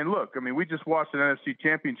 And look, I mean, we just watched an NFC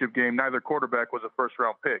Championship game. Neither quarterback was a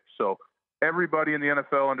first-round pick. So everybody in the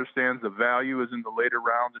NFL understands the value is in the later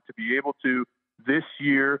rounds. And to be able to, this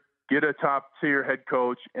year, get a top-tier head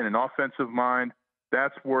coach and an offensive mind,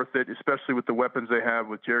 that's worth it, especially with the weapons they have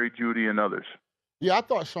with Jerry Jeudy and others. Yeah, I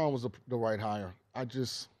thought Sean was the right hire.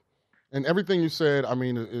 And everything you said, I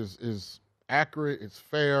mean, is accurate. It's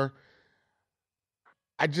fair.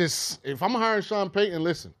 If I'm hiring Sean Payton,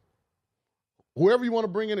 listen, whoever you want to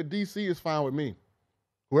bring in at D.C. is fine with me.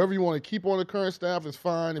 Whoever you want to keep on the current staff is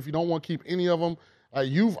fine. If you don't want to keep any of them,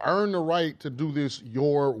 you've earned the right to do this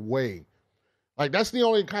your way. That's the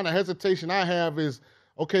only kind of hesitation I have is,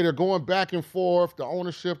 okay, they're going back and forth. The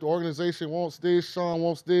ownership, the organization wants this. Sean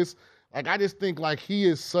wants this. I just think, he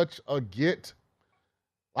is such a get.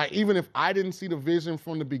 Even if I didn't see the vision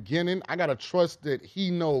from the beginning, I got to trust that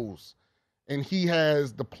he knows and he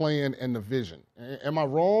has the plan and the vision. Am I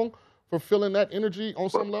wrong for feeling that energy on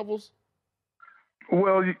some levels?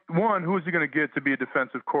 Well, one, who is he going to get to be a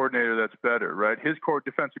defensive coordinator that's better, right? His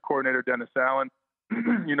defensive coordinator, Dennis Allen,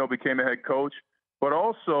 became a head coach. But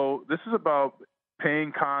also, this is about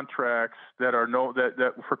paying contracts that are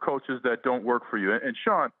that for coaches that don't work for you. And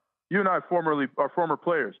Sean, you and I are former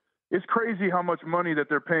players. It's crazy how much money that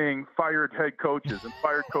they're paying fired head coaches and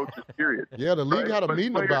fired coaches, period. Yeah, the league had a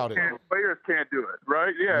meeting about it. Players can't do it,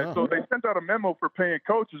 right? Yeah, so they sent out a memo for paying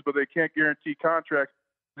coaches, but they can't guarantee contracts.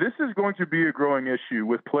 This is going to be a growing issue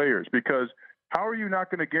with players, because how are you not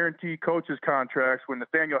going to guarantee coaches contracts when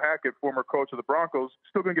Nathaniel Hackett, former coach of the Broncos, is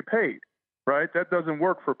still going to get paid, right? That doesn't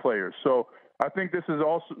work for players. So I think this is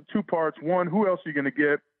also 2 parts. One, who else are you going to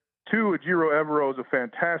get? 2, Ejiro Evero is a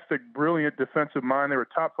fantastic, brilliant defensive mind. They were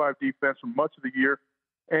top 5 defense for much of the year.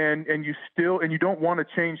 And you don't want to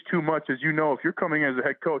change too much, as you know, if you're coming in as a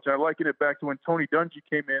head coach. And I liken it back to when Tony Dungy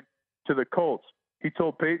came in to the Colts. He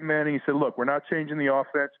told Peyton Manning, he said, look, we're not changing the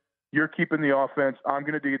offense. You're keeping the offense. I'm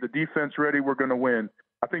going to get the defense ready. We're going to win.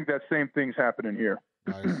 I think that same thing's happening here.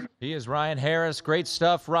 Nice. He is Ryan Harris. Great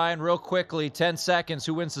stuff. Ryan, real quickly, 10 seconds.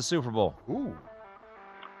 Who wins the Super Bowl? Ooh.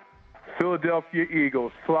 Philadelphia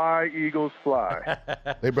Eagles. Fly, Eagles, fly.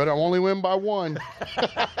 They better only win by 1.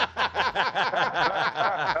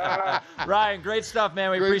 Ryan, great stuff,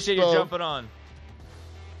 man. We appreciate you jumping on.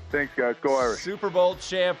 Thanks, guys. Go Irish. Super Bowl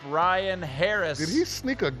champ Ryan Harris. Did he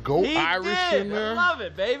sneak a Go Irish in there? I love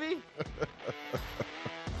it, baby.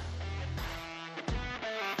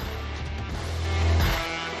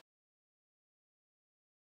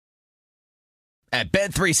 At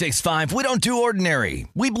Bet365, we don't do ordinary.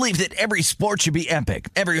 We believe that every sport should be epic.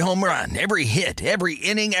 Every home run, every hit, every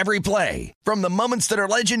inning, every play. From the moments that are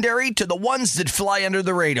legendary to the ones that fly under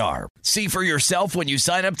the radar. See for yourself when you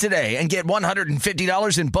sign up today and get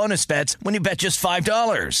 $150 in bonus bets when you bet just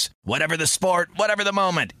 $5. Whatever the sport, whatever the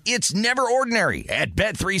moment, it's never ordinary at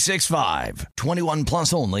Bet365. 21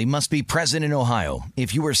 plus only. Must be present in Ohio.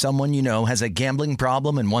 If you or someone you know has a gambling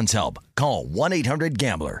problem and wants help, call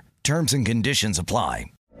 1-800-GAMBLER. Terms and conditions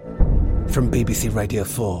apply. From BBC Radio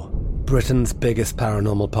 4, Britain's biggest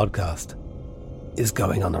paranormal podcast is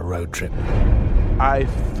going on a road trip. I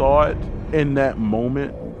thought in that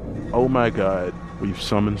moment, oh my God, we've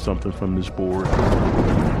summoned something from this board.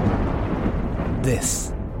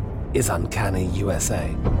 This is Uncanny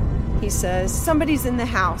USA. He says, "Somebody's in the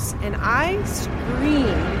house," and I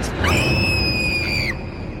screamed.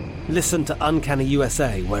 Listen to Uncanny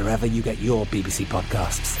USA wherever you get your BBC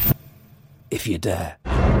podcasts, if you dare.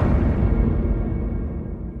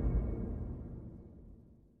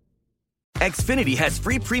 Xfinity has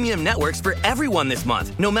free premium networks for everyone this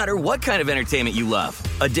month, no matter what kind of entertainment you love.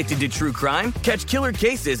 Addicted to true crime? Catch killer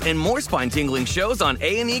cases and more spine-tingling shows on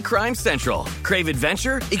A&E Crime Central. Crave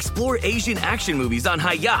adventure? Explore Asian action movies on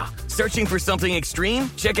Hi-YAH. Searching for something extreme?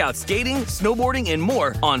 Check out skating, snowboarding, and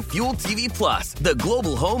more on Fuel TV Plus, the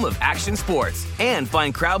global home of action sports. And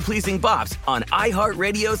find crowd-pleasing bops on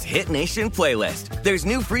iHeartRadio's Hit Nation playlist. There's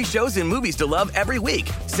new free shows and movies to love every week.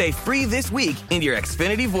 Say free this week in your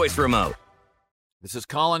Xfinity voice remote. This is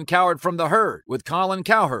Colin Cowherd from The Herd with Colin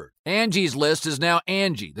Cowherd. Angie's List is now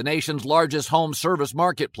Angie, the nation's largest home service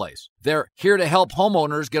marketplace. They're here to help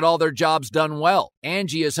homeowners get all their jobs done well.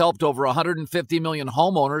 Angie has helped over 150 million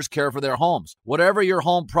homeowners care for their homes. Whatever your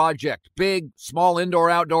home project, big, small,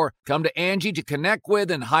 indoor, outdoor, come to Angie to connect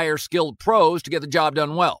with and hire skilled pros to get the job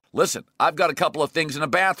done well. Listen, I've got a couple of things in a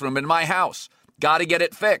bathroom in my house. Got to get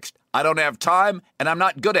it fixed. I don't have time, and I'm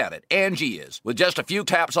not good at it. Angie is. With just a few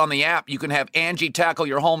taps on the app, you can have Angie tackle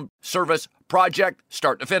your home service project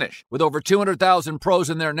start to finish. With over 200,000 pros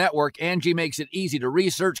in their network, Angie makes it easy to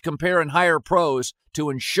research, compare, and hire pros to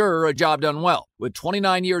ensure a job done well. With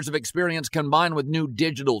 29 years of experience combined with new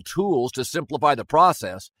digital tools to simplify the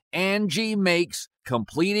process, Angie makes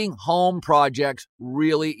completing home projects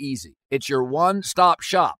really easy. It's your one-stop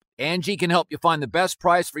shop. Angie can help you find the best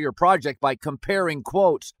price for your project by comparing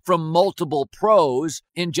quotes from multiple pros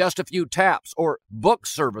in just a few taps, or book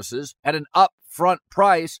services at an upfront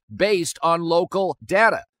price based on local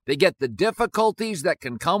data. They get the difficulties that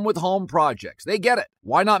can come with home projects. They get it.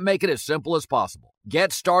 Why not make it as simple as possible?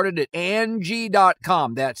 Get started at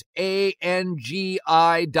Angie.com. That's ANGI.com,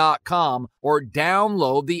 or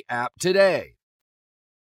download the app today.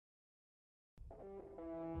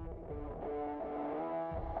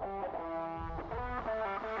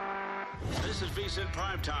 This is VSiN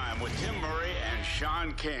Primetime with Tim Murray and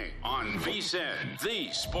Sean King on VSiN,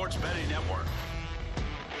 the sports betting network.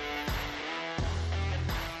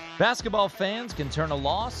 Basketball fans can turn a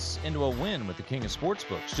loss into a win with the king of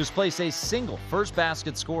sportsbooks. Just place a single first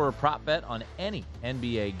basket scorer prop bet on any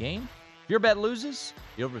NBA game. If your bet loses,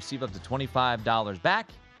 you'll receive up to $25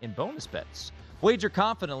 back in bonus bets. Wager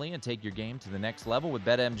confidently and take your game to the next level with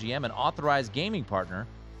BetMGM, an authorized gaming partner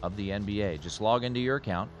of the NBA. Just log into your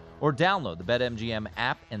account or download the BetMGM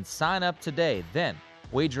app and sign up today. Then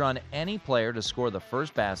wager on any player to score the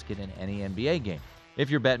first basket in any NBA game.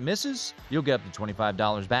 If your bet misses, you'll get up to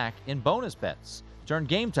 $25 back in bonus bets. Turn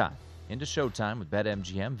game time into showtime with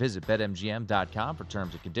BetMGM. Visit BetMGM.com for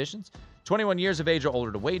terms and conditions. 21 years of age or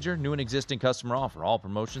older to wager. New and existing customer offer. All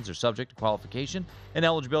promotions are subject to qualification and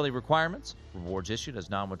eligibility requirements. Rewards issued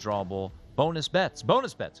as non-withdrawable bonus bets.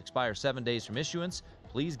 Bonus bets expire 7 days from issuance.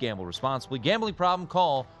 Please gamble responsibly. Gambling problem?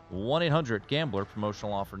 Call 1-800-GAMBLER.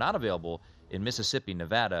 Promotional offer not available in Mississippi,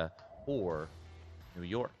 Nevada, or New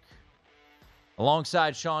York.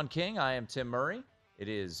 Alongside Sean King, I am Tim Murray. It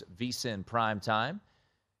is VSiN Primetime.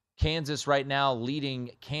 Kansas right now leading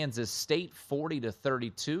Kansas State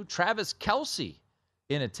 40-32. Travis Kelce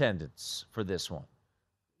in attendance for this one.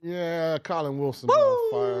 Yeah, Colin Wilson's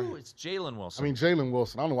on fire. It's Jalen Wilson. I mean, Jalen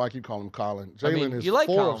Wilson. I don't know why I keep calling him Colin. Jalen is you like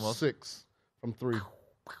 4 Colin of Wilson. 6 from 3.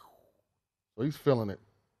 So he's feeling it.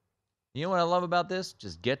 You know what I love about this?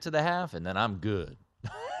 Just get to the half, and then I'm good.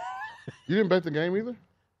 You didn't bet the game either?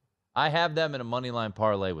 I have them in a money line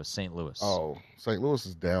parlay with St. Louis. Oh, St. Louis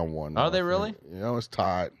is down 1. Are they really? You know, it's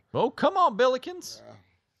tied. Oh, come on, Billikens. Yeah.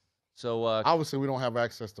 So obviously, we don't have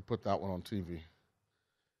access to put that one on TV.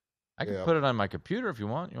 I can put it on my computer if you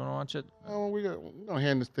want. You want to watch it? We're going to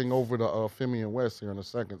hand this thing over to Femi and Wes here in a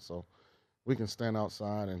second, so we can stand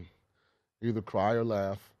outside and either cry or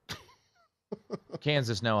laugh.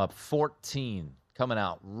 Kansas now up 14, coming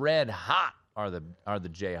out red hot are the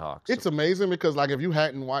Jayhawks. It's amazing because, like, if you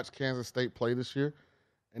hadn't watched Kansas State play this year,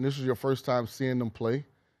 and this was your first time seeing them play,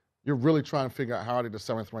 you're really trying to figure out how they're the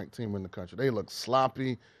 7th-ranked team in the country. They look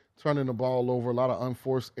sloppy, turning the ball over, a lot of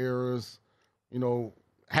unforced errors, you know,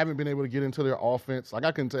 haven't been able to get into their offense. Like,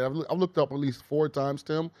 I can tell you, I've looked up at least 4 times,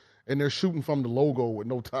 Tim, and they're shooting from the logo with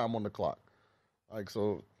no time on the clock. Like,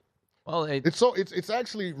 so... Well, it's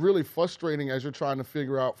actually really frustrating as you're trying to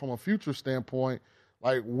figure out from a future standpoint,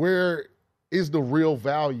 like, where is the real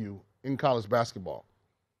value in college basketball?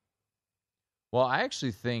 Well, I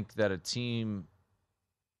actually think that a team,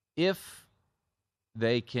 if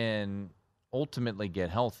they can ultimately get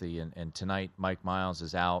healthy, and tonight Mike Miles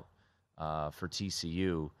is out for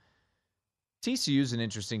TCU, TCU's an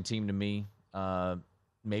interesting team to me,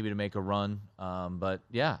 maybe to make a run. But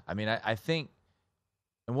yeah, I mean, I think,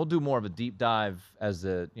 and we'll do more of a deep dive as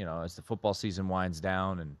the football season winds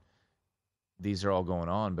down and these are all going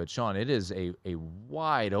on. But Sean, it is a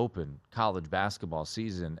wide open college basketball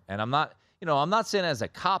season, and I'm not saying as a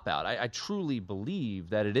cop out. I truly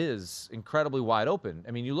believe that it is incredibly wide open.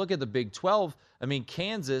 I mean, you look at the Big 12. I mean,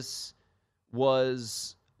 Kansas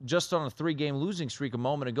was just on a 3-game losing streak a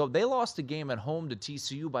moment ago. They lost a game at home to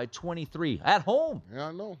TCU by 23 at home. Yeah,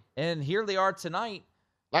 I know. And here they are tonight.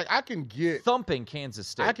 Like, I can get thumping Kansas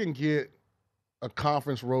State. I can get a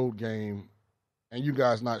conference road game and you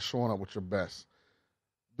guys not showing up with your best.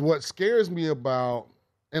 What scares me about,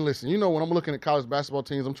 and listen, when I'm looking at college basketball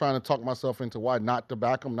teams, I'm trying to talk myself into why not to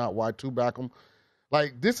back them, not why to back them.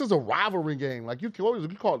 Like, this is a rivalry game. Like, you call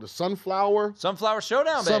it the Sunflower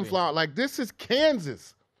Showdown, baby. Sunflower. Like, this is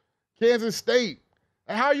Kansas State.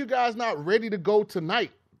 And how are you guys not ready to go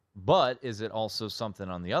tonight? But is it also something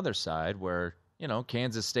on the other side where,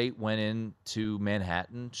 Kansas State went into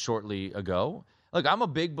Manhattan shortly ago? Look, I'm a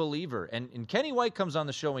big believer. And Kenny White comes on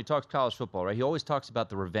the show when he talks college football, right? He always talks about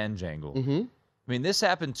the revenge angle. Mm-hmm. I mean, this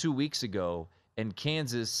happened 2 weeks ago, and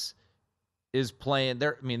Kansas is playing.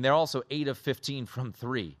 They're also 8 of 15 from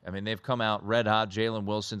 3. I mean, they've come out red hot. Jalen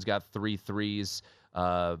Wilson's got 3 threes.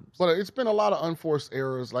 But it's been a lot of unforced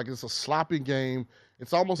errors. Like, it's a sloppy game.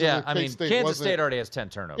 It's almost as if Kansas State already has 10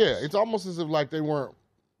 turnovers. Yeah, it's almost as if they weren't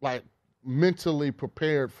mentally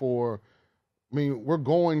prepared for. I mean, we're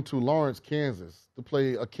going to Lawrence, Kansas, to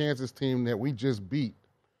play a Kansas team that we just beat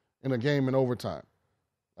in a game in overtime.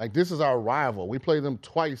 Like, this is our rival. We play them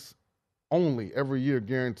twice only every year,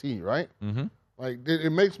 guaranteed, right? Mm-hmm. Like,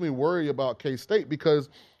 it makes me worry about K-State because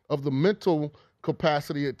of the mental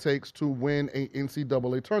capacity it takes to win a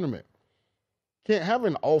NCAA tournament. Can't have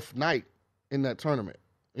an off night in that tournament.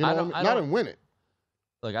 Not and win it.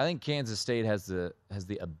 Look, I think Kansas State has the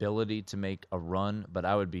ability to make a run, but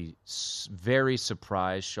I would be very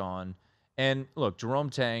surprised, Sean. And look,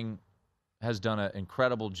 Jerome Tang has done an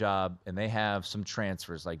incredible job, and they have some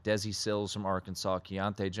transfers like Desi Sills from Arkansas,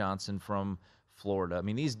 Keontae Johnson from Florida. I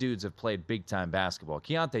mean, these dudes have played big-time basketball.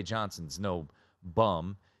 Keontae Johnson's no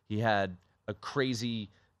bum. He had a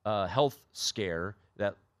crazy health scare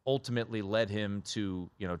that ultimately led him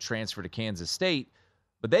to, transfer to Kansas State.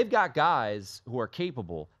 But they've got guys who are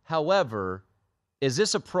capable. However, is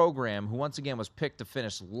this a program who, once again, was picked to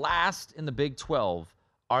finish last in the Big 12?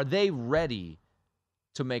 Are they ready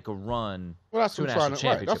to make a run to a national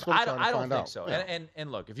championship? I don't think so. Yeah.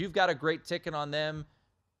 And look, if you've got a great ticket on them,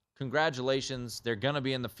 congratulations. They're going to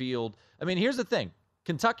be in the field. I mean, here's the thing.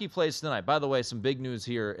 Kentucky plays tonight. By the way, some big news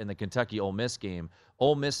here in the Kentucky-Ole Miss game.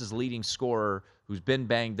 Ole Miss's leading scorer, who's been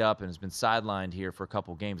banged up and has been sidelined here for a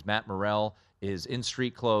couple games, Matt Morrell, is in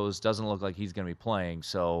street clothes. Doesn't look like he's going to be playing.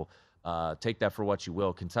 So take that for what you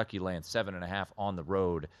will. Kentucky lands 7.5 on the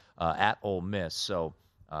road at Ole Miss. So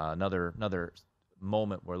another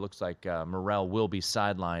moment where it looks like Morrell will be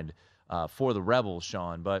sidelined for the Rebels,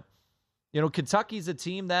 Sean. But, Kentucky's a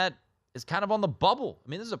team that is kind of on the bubble. I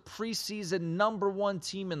mean, this is a preseason number 1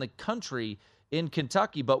 team in the country in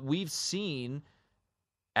Kentucky, but we've seen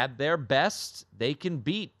at their best, they can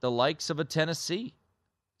beat the likes of a Tennessee.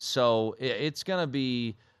 So it's going to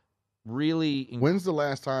be really... When's the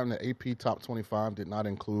last time the AP Top 25 did not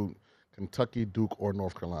include Kentucky, Duke, or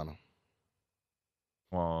North Carolina?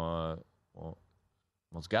 Well,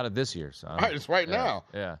 it's got it this year. So right, it's right now.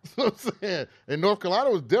 Yeah. That's what I'm saying. And North Carolina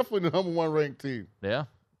was definitely the number 1 ranked team. Yeah.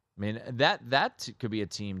 I mean, that could be a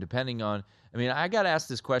team depending on... I mean, I got asked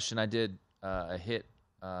this question. I did a hit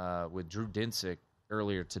with Drew Dinsick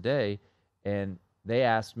earlier today, and they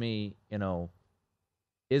asked me,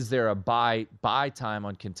 is there a buy time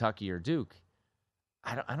on Kentucky or Duke?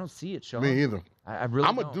 I don't see it, Sean. Me either.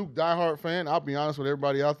 I'm a Duke diehard fan. I'll be honest with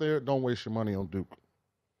everybody out there. Don't waste your money on Duke.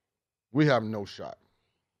 We have no shot.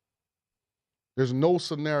 There's no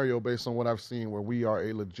scenario based on what I've seen where we are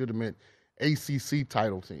a legitimate ACC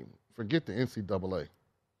title team. Forget the NCAA.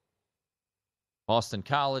 Boston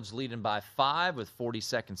College leading by 5 with 40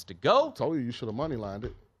 seconds to go. I told you should have moneylined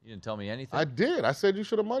it. You didn't tell me anything. I did. I said you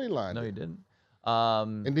should have moneylined it. No, you didn't.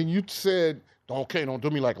 And then you said, don't do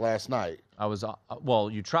me like last night. I was,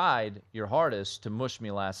 you tried your hardest to mush me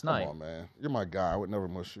last night. Come on, man. You're my guy. I would never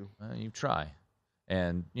mush you. You try.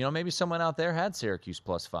 And, maybe someone out there had Syracuse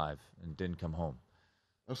 +5 and didn't come home.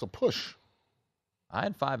 That's a push. I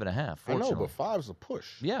had 5.5. I know, but 5's a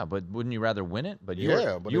push. Yeah, but wouldn't you rather win it? But you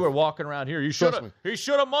were walking around here. He should have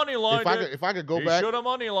moneylined it. If I could go back, he should have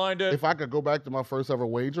moneylined it. If I could go back to my first ever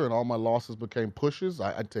wager and all my losses became pushes,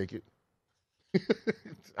 I'd take it.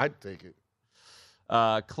 I'd take it.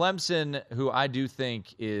 Clemson, who I do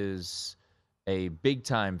think is a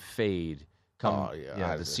big-time fade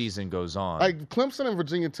the season goes on. Like Clemson and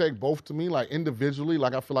Virginia Tech, both to me, like individually,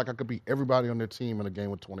 like I feel like I could beat everybody on their team in a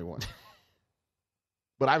game with 21.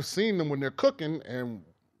 But I've seen them when they're cooking, and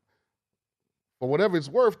for whatever it's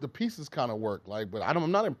worth, the pieces kind of work. But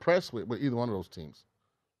I'm not impressed with either one of those teams.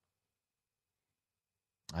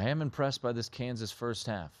 I am impressed by this Kansas first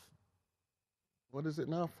half. What is it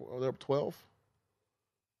now? They're up 12?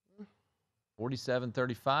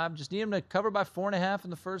 47-35. Just need them to cover by 4.5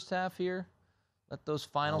 in the first half here. Let those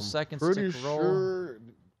final seconds pretty tick roll. Sure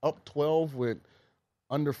up 12 with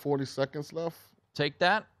under 40 seconds left. Take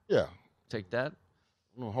that? Yeah. Take that?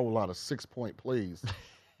 A whole lot of 6-point plays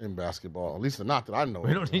in basketball. At least not that I know.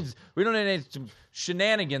 We don't need any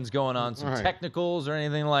shenanigans going on, some technicals or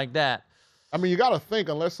anything like that. I mean, you got to think,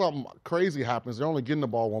 unless something crazy happens, they're only getting the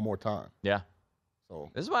ball one more time. Yeah.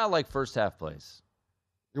 So this is why I like first half plays.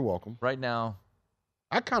 You're welcome. Right now.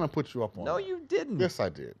 I kind of put you up on No, that. you didn't. Yes, I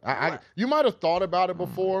did. You might have thought about it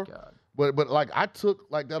before, but like I took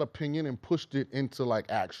like that opinion and pushed it into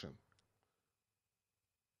like action.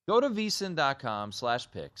 Go to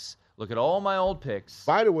vsin.com/picks. Look at all my old picks.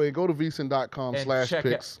 By the way, go to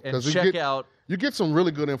vsin.com/picks because you get some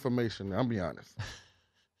really good information. I'll be honest.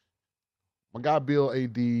 My guy Bill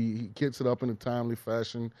AD, he gets it up in a timely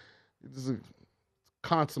fashion. He's a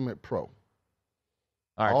consummate pro.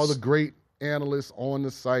 All the great analysts on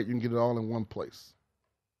the site, you can get it all in one place.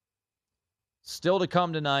 Still to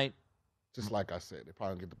come tonight. Just like I said, they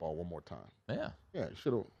probably get the ball one more time. Yeah. Yeah, you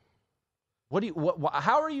should have.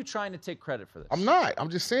 How are you trying to take credit for this? I'm not. I'm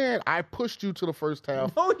just saying I pushed you to the first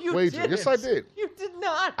half. No, you didn't. Yes, I did. You did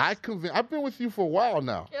not. I've been with you for a while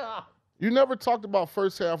now. Yeah. You never talked about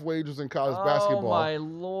first half wagers in college basketball. Oh, my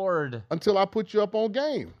Lord. Until I put you up on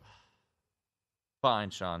game.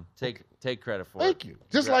 Fine, Sean. Take credit for it. Thank you.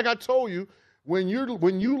 Just like I told you, when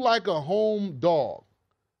you like a home dog,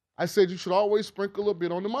 I said you should always sprinkle a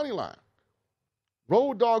bit on the money line.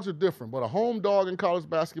 Road dogs are different, but a home dog in college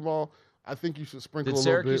basketball, I think you should sprinkle a little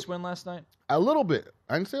bit. Did Syracuse win last night? A little bit.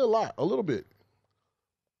 I didn't say a lot. A little bit.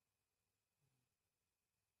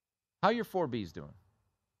 How are your 4Bs doing?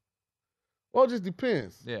 Well, it just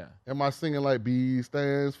depends. Yeah. Am I singing like B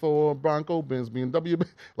stands for Bronco, Benz, BMW?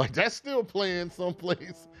 Like that's still playing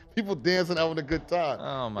someplace. People dancing, having a good time.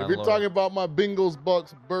 Oh, my If you're Lord. talking about my Bengals,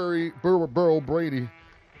 Bucks, Burrow, Brady,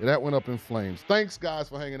 that went up in flames. Thanks, guys,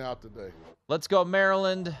 for hanging out today. Let's go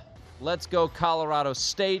Maryland. Let's go Colorado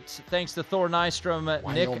State. Thanks to Thor Nystrom,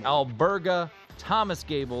 Nick Alberga, Thomas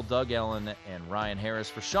Gable, Doug Ellen, and Ryan Harris.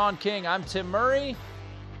 For Sean King, I'm Tim Murray.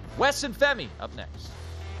 Wes and Femi up next.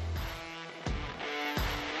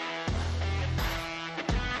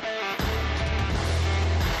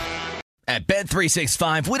 At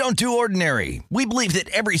Bet365, we don't do ordinary. We believe that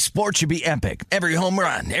every sport should be epic. Every home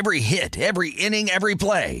run, every hit, every inning, every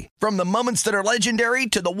play. From the moments that are legendary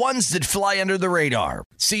to the ones that fly under the radar.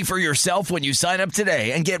 See for yourself when you sign up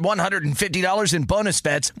today and get $150 in bonus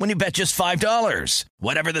bets when you bet just $5.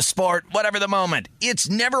 Whatever the sport, whatever the moment, it's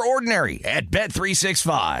never ordinary at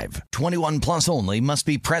Bet365. 21 plus only. Must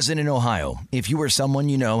be present in Ohio. If you or someone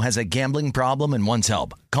you know has a gambling problem and wants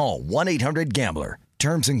help, call 1-800-GAMBLER.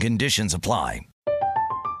 Terms and conditions apply.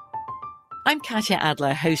 I'm Katya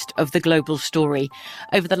Adler, host of The Global Story.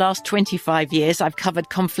 Over the last 25 years, I've covered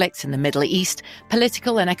conflicts in the Middle East,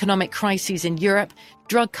 political and economic crises in Europe,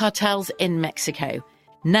 drug cartels in Mexico.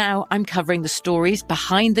 Now I'm covering the stories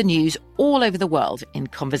behind the news all over the world in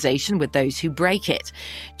conversation with those who break it.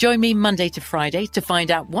 Join me Monday to Friday to find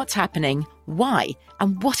out what's happening, why,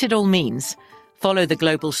 and what it all means. Follow The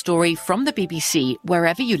Global Story from the BBC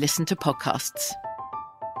wherever you listen to podcasts.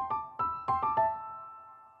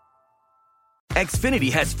 Xfinity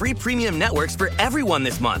has free premium networks for everyone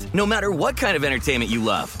this month, no matter what kind of entertainment you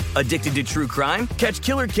love. Addicted to true crime? Catch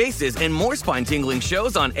killer cases and more spine-tingling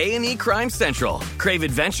shows on A&E Crime Central. Crave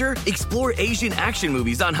adventure? Explore Asian action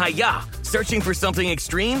movies on Hi-YAH. Searching for something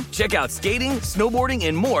extreme? Check out skating, snowboarding,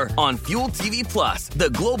 and more on Fuel TV Plus, the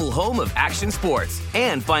global home of action sports.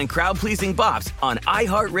 And find crowd-pleasing bops on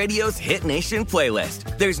iHeartRadio's Hit Nation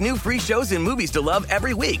playlist. There's new free shows and movies to love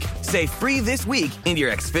every week. Say free this week in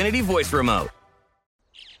your Xfinity voice remote.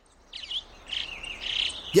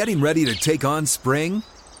 Getting ready to take on spring?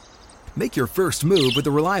 Make your first move with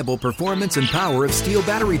the reliable performance and power of Steel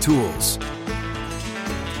battery tools.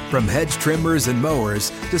 From hedge trimmers and mowers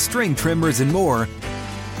to string trimmers and more,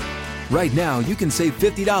 right now you can save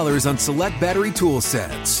 $50 on select battery tool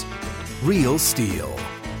sets. Real Steel.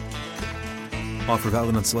 Offer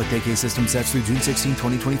valid on select AK system sets through June 16,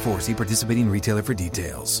 2024. See participating retailer for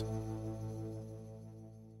details.